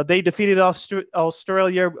 They defeated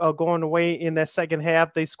Australia going away in that second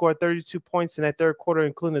half. They scored 32 points in that third quarter,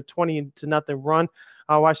 including a 20-0 run.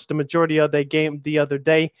 I watched the majority of that game the other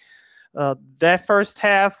day. That first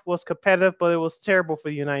half was competitive, but it was terrible for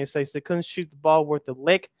the United States. They couldn't shoot the ball worth a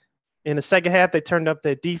lick. In the second half, they turned up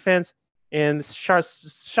their defense, and shots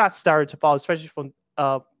started to fall, especially from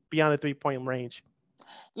beyond the three-point range.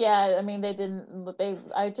 Yeah, I mean, I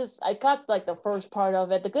got like the first part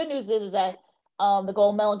of it. The good news is that the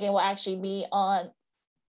gold medal game will actually be on.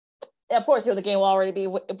 Of course, you know, the game will already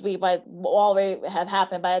already have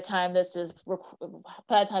happened by the time this is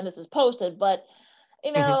posted. But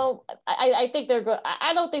you know, I think they're good.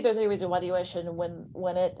 I don't think there's any reason why the U.S. shouldn't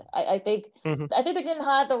win it. I think they're getting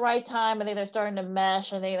hot at the right time. I think they're starting to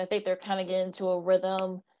mesh, and I think they're kind of getting into a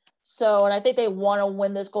rhythm. So, and I think they want to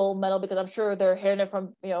win this gold medal because I'm sure they're hearing it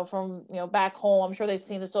from back home. I'm sure they've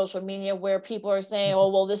seen the social media where people are saying, "Oh,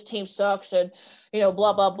 well, this team sucks," and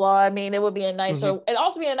blah blah blah. I mean, it would be a nice, it'd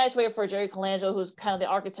also be a nice way for Jerry Colangelo, who's kind of the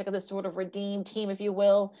architect of this sort of redeemed team, if you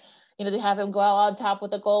will, to have him go out on top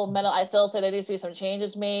with the gold medal. I still say there needs to be some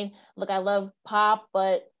changes made. Look, I love Pop,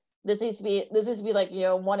 but this needs to be like,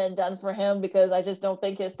 one and done for him, because I just don't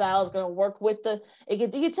think his style is going to work with you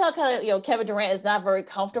can tell kind of, Kevin Durant is not very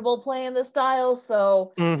comfortable playing this style.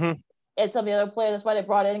 So it's some of the other players. That's why they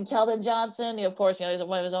brought in Keldon Johnson. Of course, he's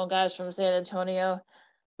one of his own guys from San Antonio.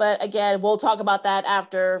 But again, we'll talk about that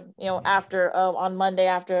after on Monday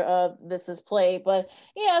after this is played. But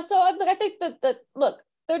yeah, so I think that look,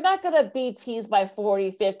 they're not going to beat teams by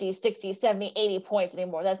 40, 50, 60, 70, 80 points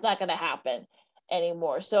anymore. That's not going to happen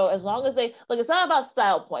anymore. So as long as they it's not about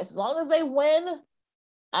style points. As long as they win,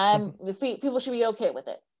 people should be okay with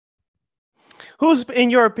it. In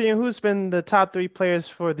your opinion, who's been the top three players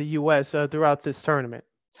for the U.S. Throughout this tournament?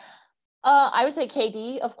 I would say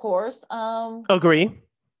KD, of course. Agree.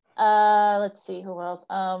 Let's see who else.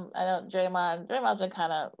 I know Draymond's been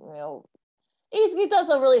kind of he does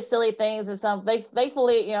some really silly things, and some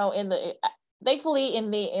thankfully in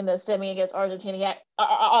the semi against Argentina,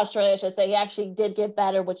 Australia, I should say, he actually did get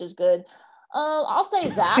better, which is good. I'll say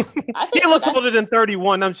Zach. I think he looks older than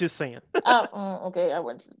 31. I'm just saying. Okay, I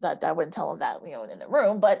wouldn't tell him that in the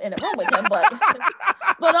room, but in the room with him, but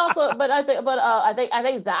I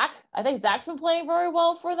think Zach. I think Zach's been playing very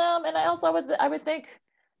well for them, and I would think.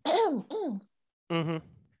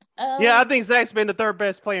 Yeah, I think Zach's been the third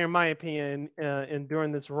best player in my opinion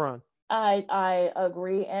during this run. I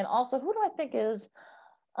agree, and also who do I think is?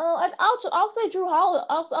 I'll say Drew Holiday.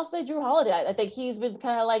 I'll say Drew Holiday. I think he's been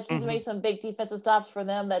kind of like he's made some big defensive stops for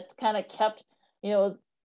them that kind of kept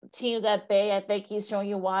teams at bay. I think he's showing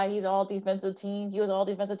you why he's all defensive team. He was all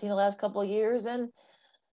defensive team the last couple of years, and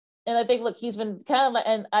And I think, look, he's been kind of like,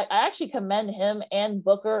 and I actually commend him and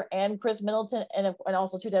Booker and Chris Middleton and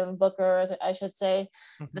also to Devin Booker, as I should say,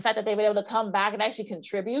 the fact that they've been able to come back and actually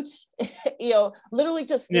contribute, literally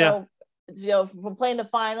just, from playing the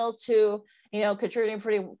finals to,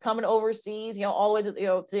 contributing coming overseas, all the way to,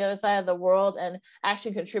 to the other side of the world and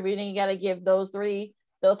actually contributing. You got to give those three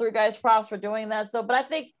guys props for doing that. So, but I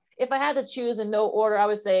think if I had to choose in no order, I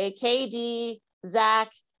would say KD,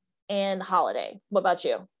 Zach, and Holiday. What about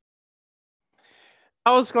you?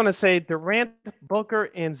 I was going to say Durant, Booker,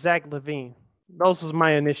 and Zach LaVine. Those was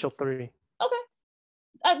my initial three. Okay.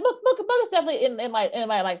 Booker's definitely in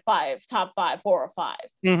my like top 4 or 5.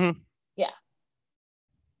 Mm-hmm. Yeah.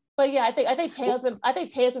 But yeah, I think Tatum's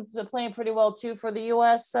been playing pretty well too for the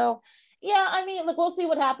U.S. So yeah, I mean, look, we'll see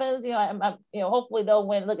what happens. Hopefully they'll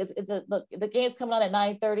win. Look, the game's coming on at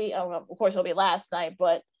 9:30. Of course, it'll be last night,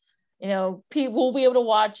 but people will be able to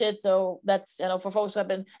watch it. So that's, for folks who have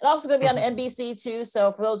been, and also going to be on NBC too.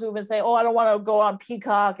 So for those who've been saying, oh, I don't want to go on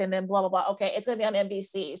Peacock and then blah, blah, blah. Okay. It's going to be on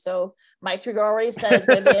NBC. So Mike Trigger already said it's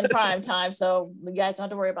going to be in prime time. So you guys don't have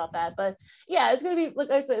to worry about that. But yeah, it's going to be, like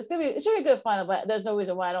I said, it should be a good final, but there's no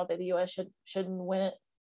reason why I don't think the U.S. shouldn't win it.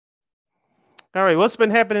 All right, what's been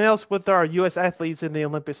happening else with our U.S. athletes in the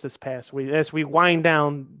Olympics this past week as we wind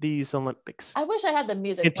down these Olympics? I wish I had the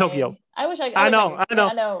music in playing. Tokyo. I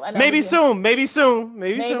know. Maybe soon. Maybe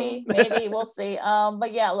we'll see.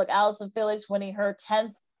 But yeah, look, Allison Felix winning her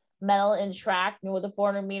 10th medal in track with the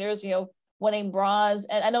 400 meters. Winning bronze,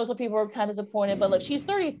 and I know some people are kind of disappointed, but look, she's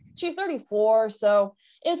 34, so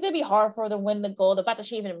it's gonna be hard for her to win the gold. The fact that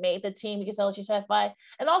she even made the team, you can tell she's F5,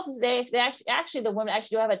 and also they actually the women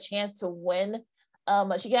actually do have a chance to win.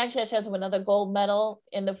 She can actually have a chance to win another gold medal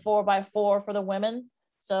in the 4x4 for the women.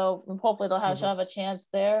 So hopefully she'll have a chance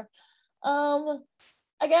there. I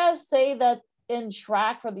gotta say that in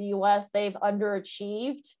track for the U.S., they've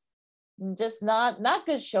underachieved. Just not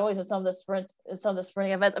good showings in some of the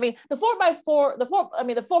sprinting events. I mean, the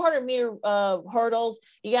 400 meter hurdles,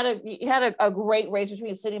 you had a great race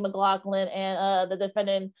between Sydney McLaughlin and the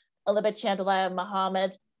defending Olympic champion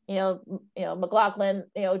Muhammad. McLaughlin,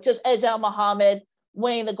 just edged out Muhammad,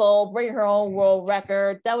 winning the gold, bringing her own world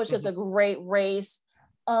record. That was just a great race.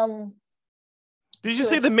 Did you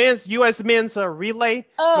see the U.S. men's relay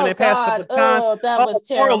when they passed the baton? Oh, that was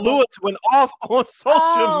terrible. Carl Lewis went off on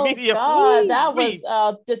social media. God, that was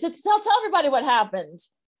tell everybody what happened.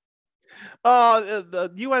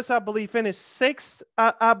 The U.S. I believe finished 6th.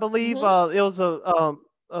 I believe it was a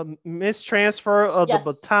mistransfer of the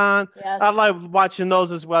baton. Yes. I like watching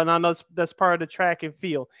those as well, and I know that's part of the track and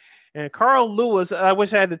field. And Carl Lewis, I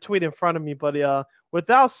wish I had the tweet in front of me, but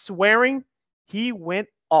without swearing, he went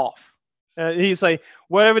off. He's like,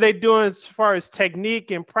 whatever they're doing as far as technique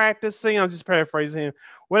and practicing, I'm just paraphrasing him.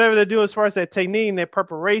 Whatever they're doing as far as that technique and their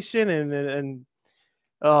preparation, and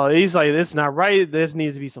he's like, it's not right. There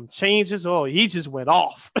needs to be some changes. Oh, he just went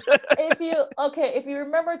off. If you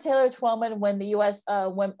remember Taylor Twellman when the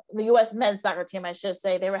U.S. men's soccer team, I should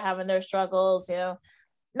say, they were having their struggles,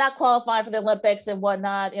 not qualifying for the Olympics and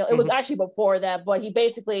whatnot. It was actually before that, but he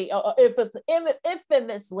basically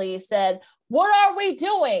infamously said, "What are we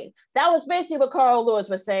doing?" That was basically what Carl Lewis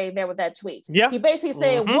was saying there with that tweet. Yeah. He basically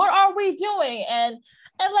saying, "What are we doing?" And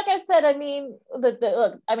like I said, I mean, look,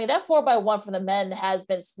 that 4x1 for the men has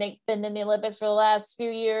been snake bitten in the Olympics for the last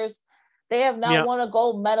few years. They have not won a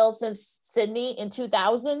gold medal since Sydney in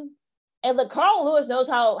 2000. And look, Carl Lewis knows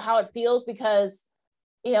how it feels because,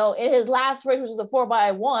 in his last race, which was the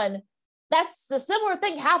 4x1, that's the similar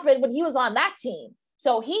thing happened when he was on that team.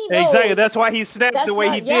 So he knows. Exactly. That's why he snapped the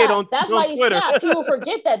way he did on Twitter. That's why he snapped. People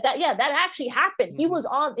forget that that actually happened. He was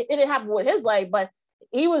on. It didn't happen with his leg, but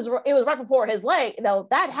it was right before his leg.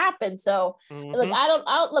 That happened. So look, I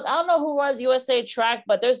don't know who runs USA track,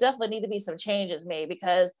 but there's definitely need to be some changes made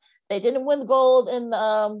because they didn't win gold in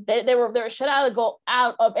they were shut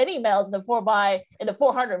out of any medals in the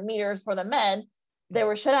 400 meters for the men. They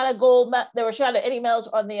were shut out of gold. They were shut out of any medals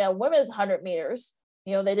on the women's 100 meters.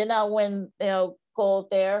 They did not win gold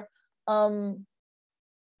there. Ryan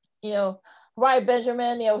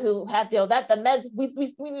Benjamin, who had that the men's we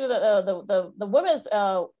knew the women's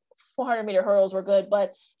 400 meter hurdles were good,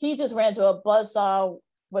 but he just ran to a buzzsaw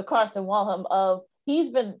with Karsten Walham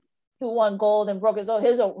who won gold and broke his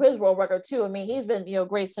world record too. I mean, he's been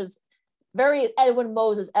great since very Edwin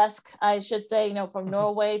Moses-esque, I should say, from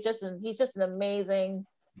Norway. He's just an amazing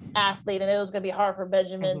athlete, and it was going to be hard for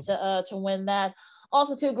Benjamin to win that.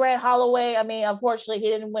 Also, too, Grant Holloway. I mean, unfortunately, he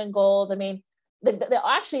didn't win gold. I mean,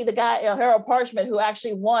 actually the guy, Harold Parchment, who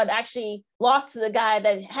actually won, actually lost to the guy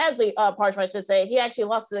that has the Parchment, I should say. He actually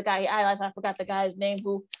lost to the guy I forgot the guy's name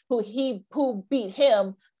who beat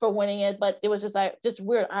him for winning it, but it was just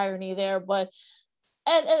weird irony there. But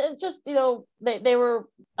and just they were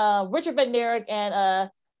Richard Bednarik and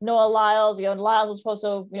Noah Lyles. Lyles was supposed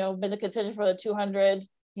to have been the contention for the 200.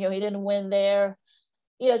 He didn't win there.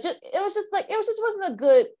 It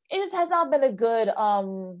has not been a good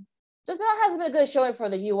hasn't been a good showing for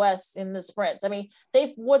the U.S. in the sprints. I mean,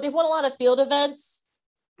 they've won a lot of field events.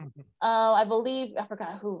 Mm-hmm. I believe, I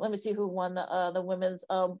forgot who. Let me see who won the women's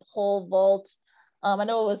pole vault. I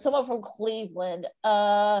know it was someone from Cleveland.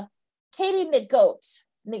 Katie Nigote.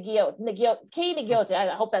 Katie Nigote.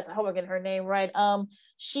 I hope I'm getting her name right.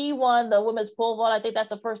 She won the women's pole vault. I think that's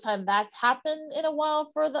the first time that's happened in a while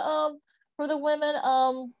for the women.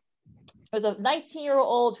 It was a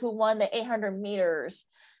 19-year-old who won the 800 meters.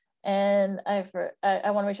 And I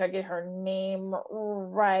want to make sure I get her name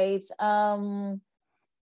right. Oh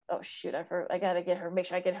shoot, I gotta get her. Make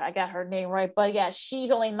sure I got her name right. But yeah,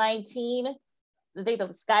 she's only 19. I think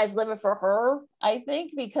the sky's the limit for her. I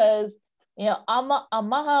think because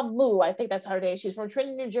Amaha Mu, I think that's her name. She's from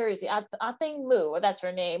Trenton, New Jersey. I think Mu, that's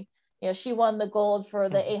her name. She won the gold for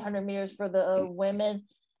the 800 meters for the women.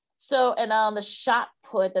 So and on the shot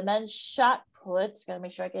put, the men's shot put, gotta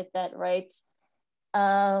make sure I get that right.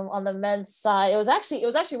 On the men's side, it was actually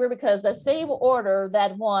weird because the same order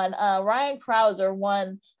that won, Ryan Crouser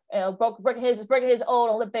won, breaking his own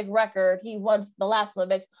Olympic record. He won the last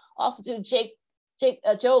Olympics. Also, to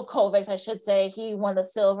Joe Kovacs, I should say, he won the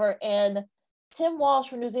silver, and Tom Walsh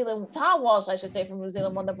from New Zealand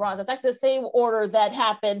won the bronze. That's actually the same order that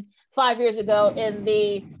happened 5 years ago in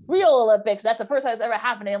the Rio Olympics. That's the first time it's ever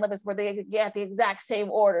happened in the Olympics where they get the exact same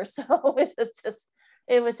order. So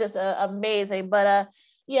it was just amazing. But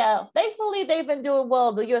yeah, thankfully they've been doing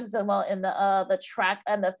well. The U.S. has done well in the track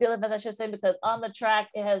and the field events, I should say, because on the track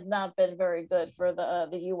it has not been very good for the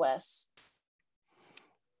U.S.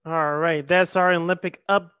 All right, that's our Olympic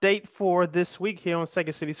update for this week here on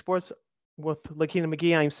Second City Sports with Lakina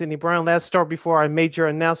McGee. I'm Sydney Brown. Let's start before our major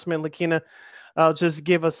announcement. Lakina, I'll just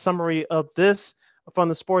give a summary of this from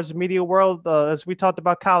the sports media world. As we talked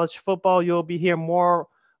about college football, you'll be hearing more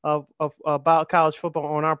about college football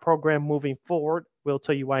on our program moving forward. We'll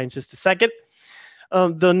tell you why in just a second.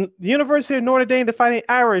 The University of Notre Dame, the Fighting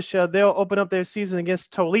Irish, they'll open up their season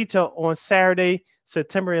against Toledo on Saturday,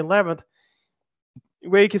 September 11th.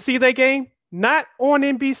 Where you can see that game, not on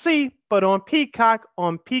NBC, but on Peacock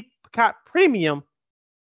Premium.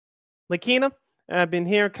 Lakina, I've been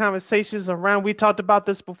hearing conversations around. We talked about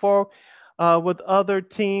this before with other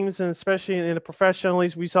teams, and especially in the professional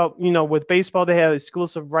leagues. We saw, with baseball, they have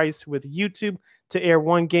exclusive rights with YouTube to air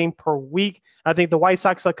one game per week. I think the White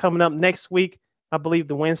Sox are coming up next week. I believe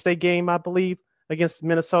the Wednesday game, against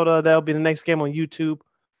Minnesota. That'll be the next game on YouTube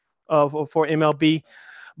for MLB.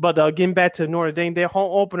 But getting back to Notre Dame, their home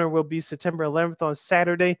opener will be September 11th on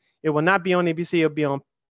Saturday. It will not be on ABC. It'll be on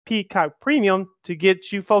Peacock Premium to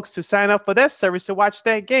get you folks to sign up for that service to watch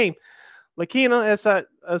that game. Lakina,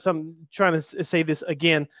 as I'm trying to say this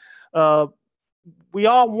again, we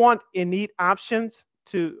all want and need options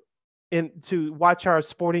to watch our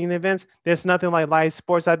sporting events. There's nothing like live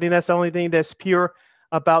sports. I think that's the only thing that's pure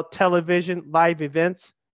about television live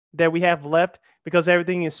events that we have left, because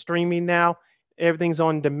everything is streaming now. Everything's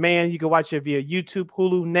on demand. You can watch it via YouTube,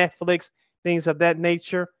 Hulu, Netflix, things of that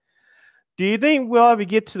nature. Do you think we'll ever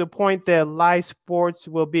get to the point that live sports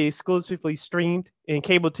will be exclusively streamed and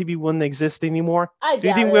cable TV wouldn't exist anymore? Do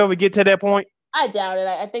you think we'll ever get to that point? I doubt it.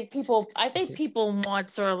 I think people want,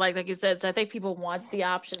 sort of like you said, so I think people want the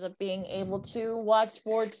options of being able to watch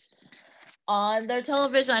sports on their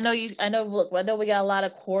television. I know we got a lot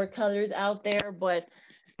of cord cutters out there, but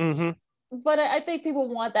But I think people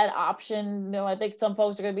want that option. I think some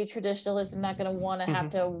folks are going to be traditionalists and not going to want to have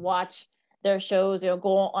to watch their shows,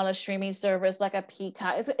 go on a streaming service like a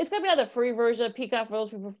Peacock. It's going to be another free version of Peacock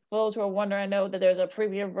for those who are wondering. I know that there's a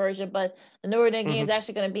premium version, but the Notre Dame game is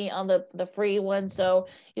actually going to be on the free one. So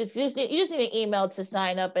you just need an email to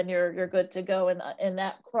sign up, and you're good to go in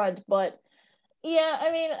that crud. But yeah,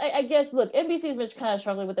 I mean, I guess, look, NBC's been kind of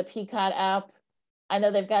struggling with the Peacock app. I know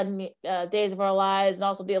they've gotten Days of Our Lives and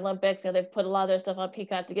also the Olympics. They've put a lot of their stuff on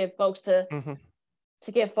Peacock to get folks to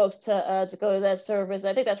go to that service.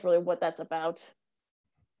 I think that's really what that's about.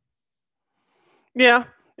 Yeah,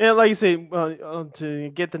 like you say,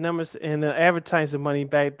 to get the numbers and the advertising money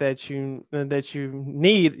back that you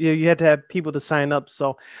need, you had to have people to sign up.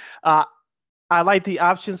 So, I like the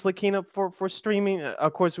options, Lakina, for streaming.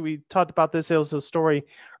 Of course, we talked about this. It was a story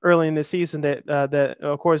early in the season that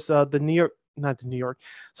of course, the New York not the New York.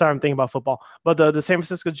 Sorry, I'm thinking about football. But the San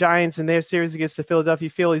Francisco Giants in their series against the Philadelphia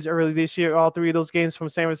Phillies early this year, all three of those games from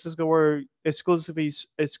San Francisco were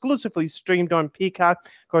exclusively streamed on Peacock.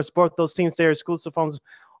 Of course, both those teams, their exclusive phones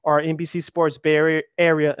are NBC Sports Bay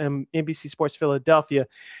Area and NBC Sports Philadelphia.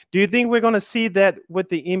 Do you think we're going to see that with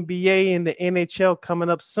the NBA and the NHL coming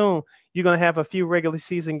up soon? You're going to have a few regular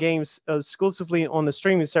season games exclusively on the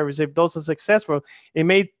streaming service. If those are successful, it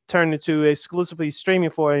may turn into exclusively streaming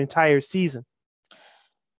for an entire season.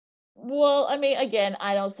 Well, I mean, again,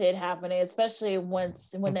 I don't see it happening, especially when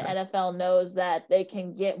the NFL knows that they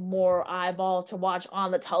can get more eyeballs to watch on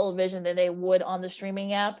the television than they would on the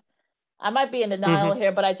streaming app. I might be in denial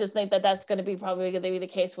here, but I just think that that's going to be probably going to be the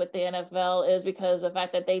case with the NFL, is because of the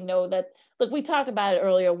fact that they know that, look, we talked about it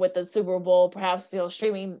earlier with the Super Bowl, perhaps,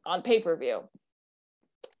 streaming on pay-per-view.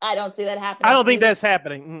 I don't see that happening. I don't think that's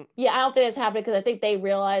happening. Yeah, I don't think it's happening, because I think they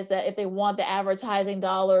realize that if they want the advertising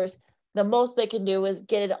dollars, the most they can do is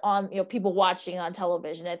get it on, people watching on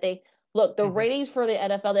television. That they look, the ratings for the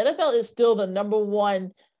NFL is still the number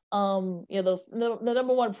one, the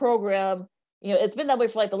number one program. It's been that way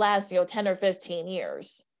for like the last, 10 or 15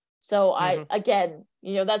 years. So again,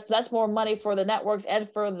 that's more money for the networks and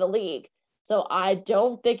for the league. So I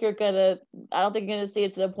don't think you're going to see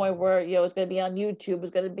it to the point where, it's going to be on YouTube,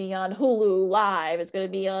 it's going to be on Hulu Live, it's going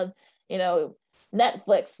to be on,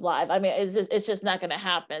 Netflix Live. I mean, it's just not going to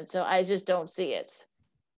happen. So I just don't see it.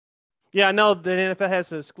 Yeah, I know the NFL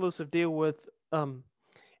has an exclusive deal with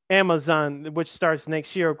Amazon, which starts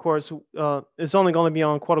next year. Of course, it's only going to be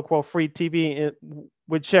on "quote unquote" free TV,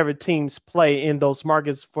 whichever teams play in those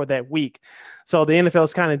markets for that week. So the NFL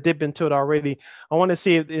is kind of dipping into it already. I want to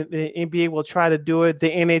see if the NBA will try to do it.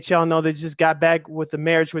 The NHL, know they just got back with the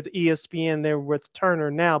marriage with ESPN. They're with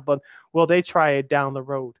Turner now, but will they try it down the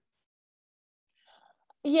road?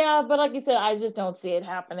 Yeah, but like you said, I just don't see it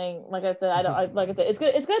happening. Like I said, like I said,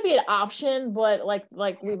 it's gonna be an option, but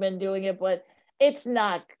like we've been doing it, but it's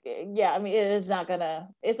not. Yeah, I mean, it's not gonna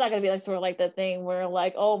be like sort of like the thing where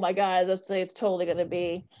like, oh my God, let's say it's totally gonna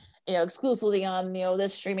be, exclusively on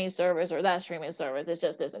this streaming service or that streaming service. It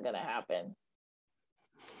just isn't gonna happen.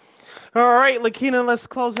 All right, Lakina, let's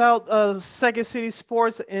close out Second City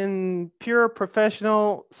Sports in pure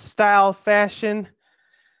professional style fashion.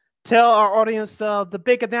 Tell our audience the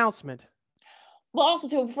big announcement. Well, also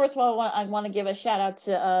too, first of all, I want to give a shout out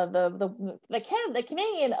to the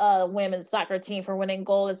Canadian women's soccer team for winning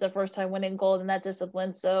gold. It's their first time winning gold in that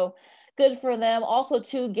discipline, so good for them. Also,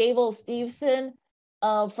 to Gable Steveson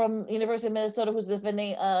from University of Minnesota, who's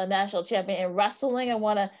defending national champion in wrestling.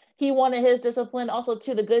 He won in his discipline. Also,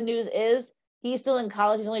 too, the good news is he's still in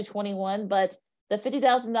college. He's only 21, but the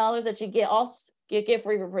 $50,000 that you get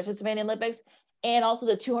free for participating in Olympics, and also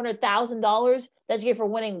the $200,000 that you get for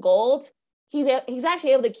winning gold, he's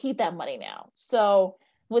actually able to keep that money now. So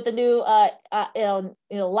with the new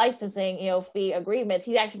licensing fee agreements,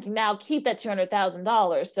 he actually can now keep that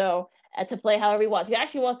 $200,000. So to play however he wants. He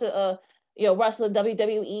actually wants to wrestle in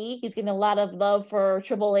WWE. He's getting a lot of love for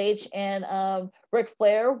Triple H and Ric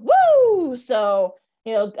Flair. Woo! So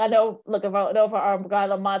I know, look, if our guy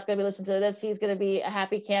Lamont's gonna be listening to this, he's gonna be a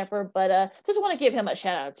happy camper. But just want to give him a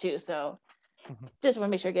shout out too. So just want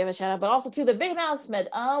to make sure I give a shout out. But also to the big announcement.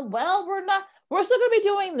 Well, we're still gonna be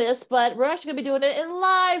doing this, but we're actually gonna be doing it in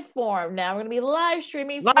live form now. We're gonna be live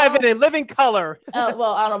streaming live and in living color.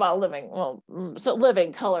 Well, I don't know about living. Well, so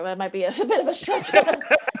living color, that might be a bit of a stretch.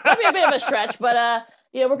 Might be a bit of a stretch, but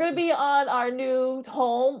we're gonna be on our new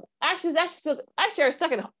home. Actually, it's actually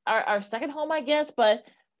our second home, I guess. But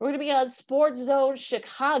we're gonna be on Sports Zone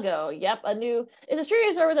Chicago. Yep, it's a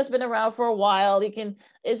streaming service that's been around for a while.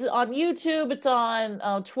 It's on YouTube, it's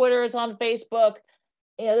on Twitter, it's on Facebook.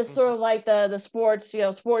 This is sort of like the sports,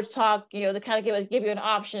 sports talk, to kind of give you an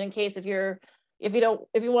option in case if you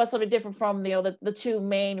want something different from the two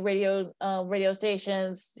main radio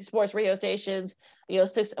stations, sports radio stations,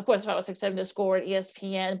 of course 670 The Score and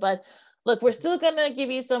ESPN. But look, we're still gonna give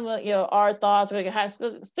you some our thoughts. We're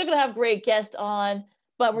still gonna have great guests on,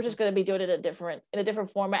 but we're just gonna be doing it in a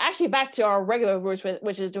different format. Actually, back to our regular roots,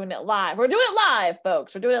 which is doing it live. We're doing it live,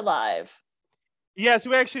 folks. We're doing it live. Yes,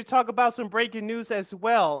 we actually talk about some breaking news as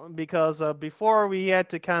well, because before we had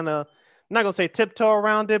to kind of, I'm not gonna say tiptoe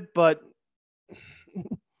around it, but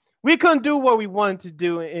we couldn't do what we wanted to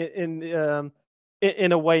do in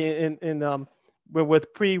a way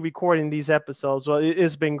with pre-recording these episodes. Well,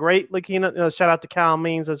 it's been great, Lakina. Shout out to Cal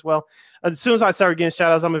Means as well. As soon as I start getting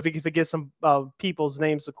shout outs, I'm gonna forget some people's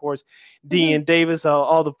names, of course. Dean Davis,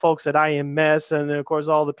 all the folks at IMS, and of course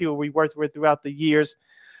all the people we worked with throughout the years.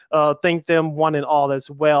 Thank them one and all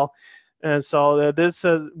as well. And so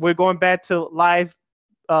we're going back to live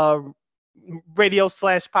radio /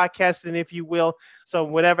 podcasting, if you will. So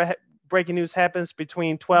whatever breaking news happens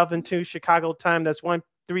between 12 and 2 Chicago time, that's 1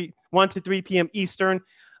 to 3 p.m. Eastern,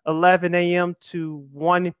 11 a.m. to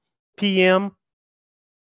 1 p.m.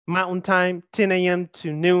 Mountain Time, 10 a.m.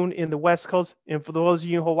 to noon in the West Coast. And for those of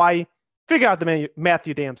you in Hawaii, figure out the math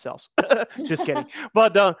your damn selves. Just kidding.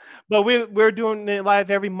 But we're doing it live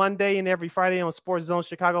every Monday and every Friday on Sports Zone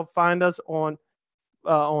Chicago. Find us on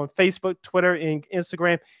Facebook, Twitter, and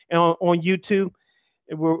Instagram, and on YouTube.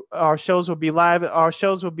 Our shows will be live. Our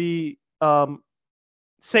shows will be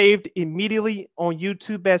saved immediately on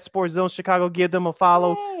YouTube at Sports Zone Chicago. Give them a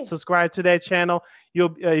follow. Yay. Subscribe to that channel.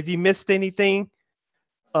 You'll if you missed anything,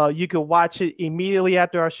 you can watch it immediately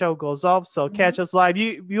after our show goes off. So catch us live.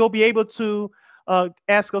 You'll be able to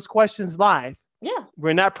ask us questions live. Yeah.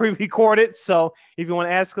 We're not pre-recorded, so if you want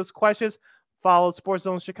to ask us questions, follow Sports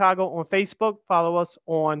Zone Chicago on Facebook. Follow us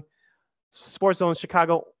on Sports Zone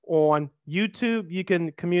Chicago on YouTube. You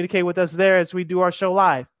can communicate with us there as we do our show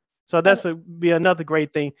live. So that's be another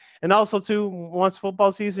great thing. And also, too, once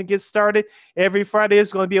football season gets started, every Friday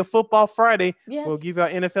is going to be a football Friday. Yes. We'll give you our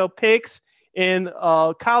NFL picks, and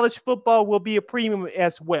college football will be a premium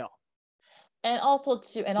as well. And also,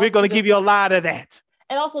 too, we're going to give you a lot of that.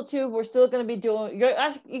 And also, too, we're still going to be doing,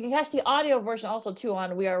 you can catch the audio version also, too,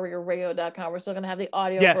 on wearerealradio.com. We're still going to have the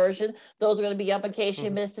audio version. Those are going to be up in case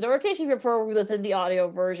you missed it, or in case you prefer we listen to the audio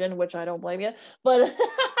version, which I don't blame you. But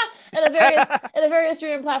and the various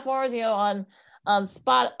streaming platforms, on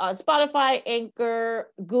Spotify, Anchor,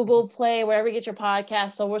 Google Play, wherever you get your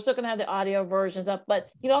podcast. So we're still going to have the audio versions up, but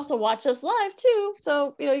you can also watch us live, too.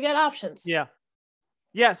 So, you got options. Yeah.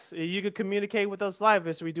 Yes, you can communicate with us live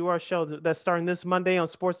as we do our show that's starting this Monday on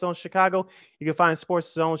Sports Zone Chicago. You can find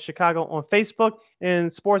Sports Zone Chicago on Facebook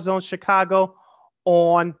and Sports Zone Chicago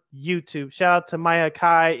on YouTube. Shout out to Maya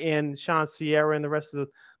Kai and Sean Sierra and the rest of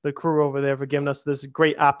the crew over there for giving us this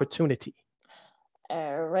great opportunity.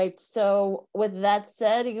 All right. So with that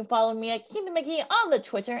said, you can follow me at Keenan McGee on the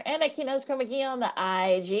Twitter and at Keenan_McGee on the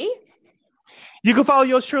IG. You can follow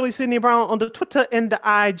yours truly, Sydney Brown, on the Twitter and the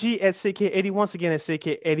IG at CK80. Once again, at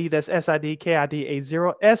CK80. That's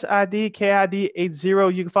SIDKID80.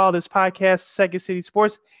 SIDKID80. You can follow this podcast, Second City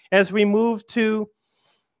Sports. As we move to,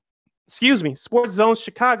 Sports Zone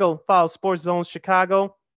Chicago. Follow Sports Zone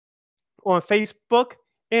Chicago on Facebook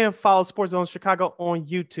and follow Sports Zone Chicago on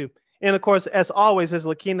YouTube. And of course, as always, as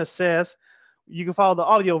Lakina says, you can follow the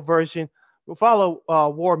audio version. We'll follow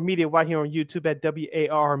WAR Media right here on YouTube at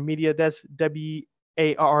WAR Media. That's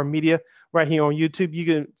WAR Media right here on YouTube. You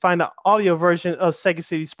can find the audio version of Second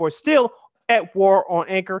City Sports still at WAR on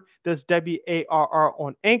Anchor. That's WARR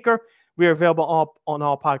on Anchor. We are available on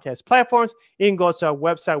all podcast platforms. You can go to our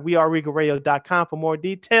website, weareregalradio.com, for more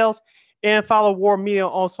details. And follow WAR Media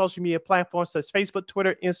on social media platforms such as Facebook,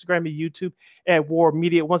 Twitter, Instagram, and YouTube at WAR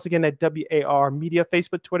Media. Once again, at WAR Media,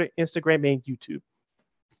 Facebook, Twitter, Instagram, and YouTube.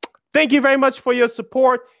 Thank you very much for your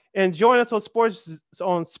support, and join us on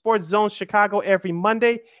Sports Zone Chicago every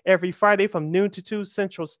Monday, every Friday from noon to 2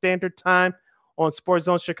 Central Standard Time on Sports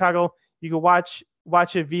Zone Chicago. You can watch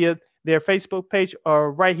it via their Facebook page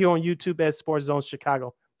or right here on YouTube at Sports Zone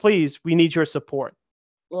Chicago. Please, we need your support.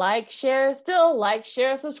 Share,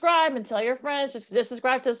 subscribe, and tell your friends. Just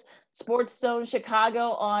subscribe to Sports Zone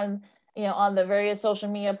Chicago on the various social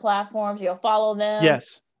media platforms. Follow them.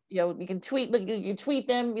 Yes. You can tweet. You can tweet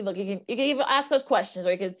them. You can even ask us questions,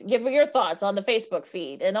 or you can give your thoughts on the Facebook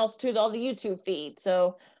feed and also on the YouTube feed.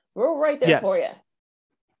 So we're right there for you.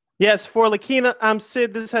 Yes, for Lakina, I'm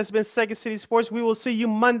Sid. This has been Second City Sports. We will see you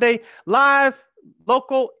Monday live,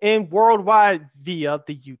 local, and worldwide via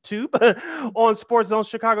the YouTube on Sports Zone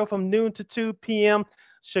Chicago from noon to 2 p.m.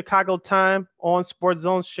 Chicago time on Sports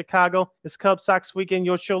Zone Chicago. It's Cub Sox weekend.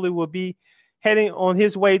 Yours truly will be heading on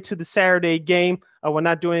his way to the Saturday game. We're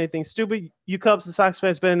not doing anything stupid. You Cubs and Sox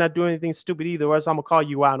fans better not do anything stupid either, or else I'm going to call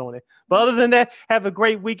you out on it. But other than that, have a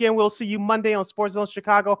great weekend. We'll see you Monday on Sports Zone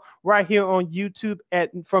Chicago right here on YouTube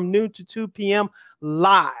from noon to 2 p.m.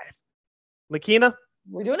 live. Lakina?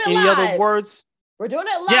 We're doing it live. Any other words? We're doing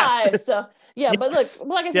it live. Yes. So yeah, but look,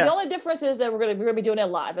 like I said, the only difference is that we're gonna be doing it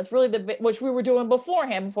live. That's really which we were doing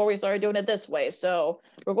beforehand before we started doing it this way. So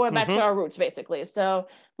we're going back to our roots basically. So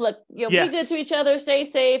look, be good to each other, stay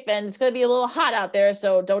safe, and it's gonna be a little hot out there.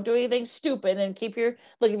 So don't do anything stupid and if you're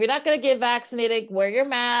not gonna get vaccinated, wear your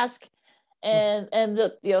mask and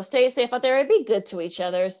stay safe out there and be good to each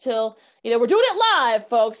other. Still, we're doing it live,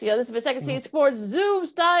 folks. This is the Second City Sports Zoom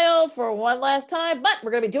style for one last time, but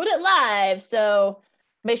we're gonna be doing it live. So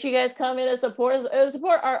make sure you guys come in and support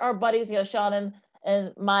our buddies, Sean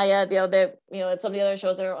and Maya, and some of the other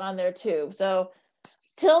shows that are on there too. So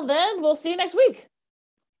till then, we'll see you next week.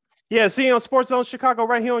 Yeah, see you on Sports Zone Chicago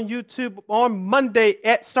right here on YouTube on Monday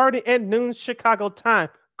starting at noon Chicago time.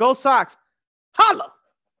 Go Sox. Holla!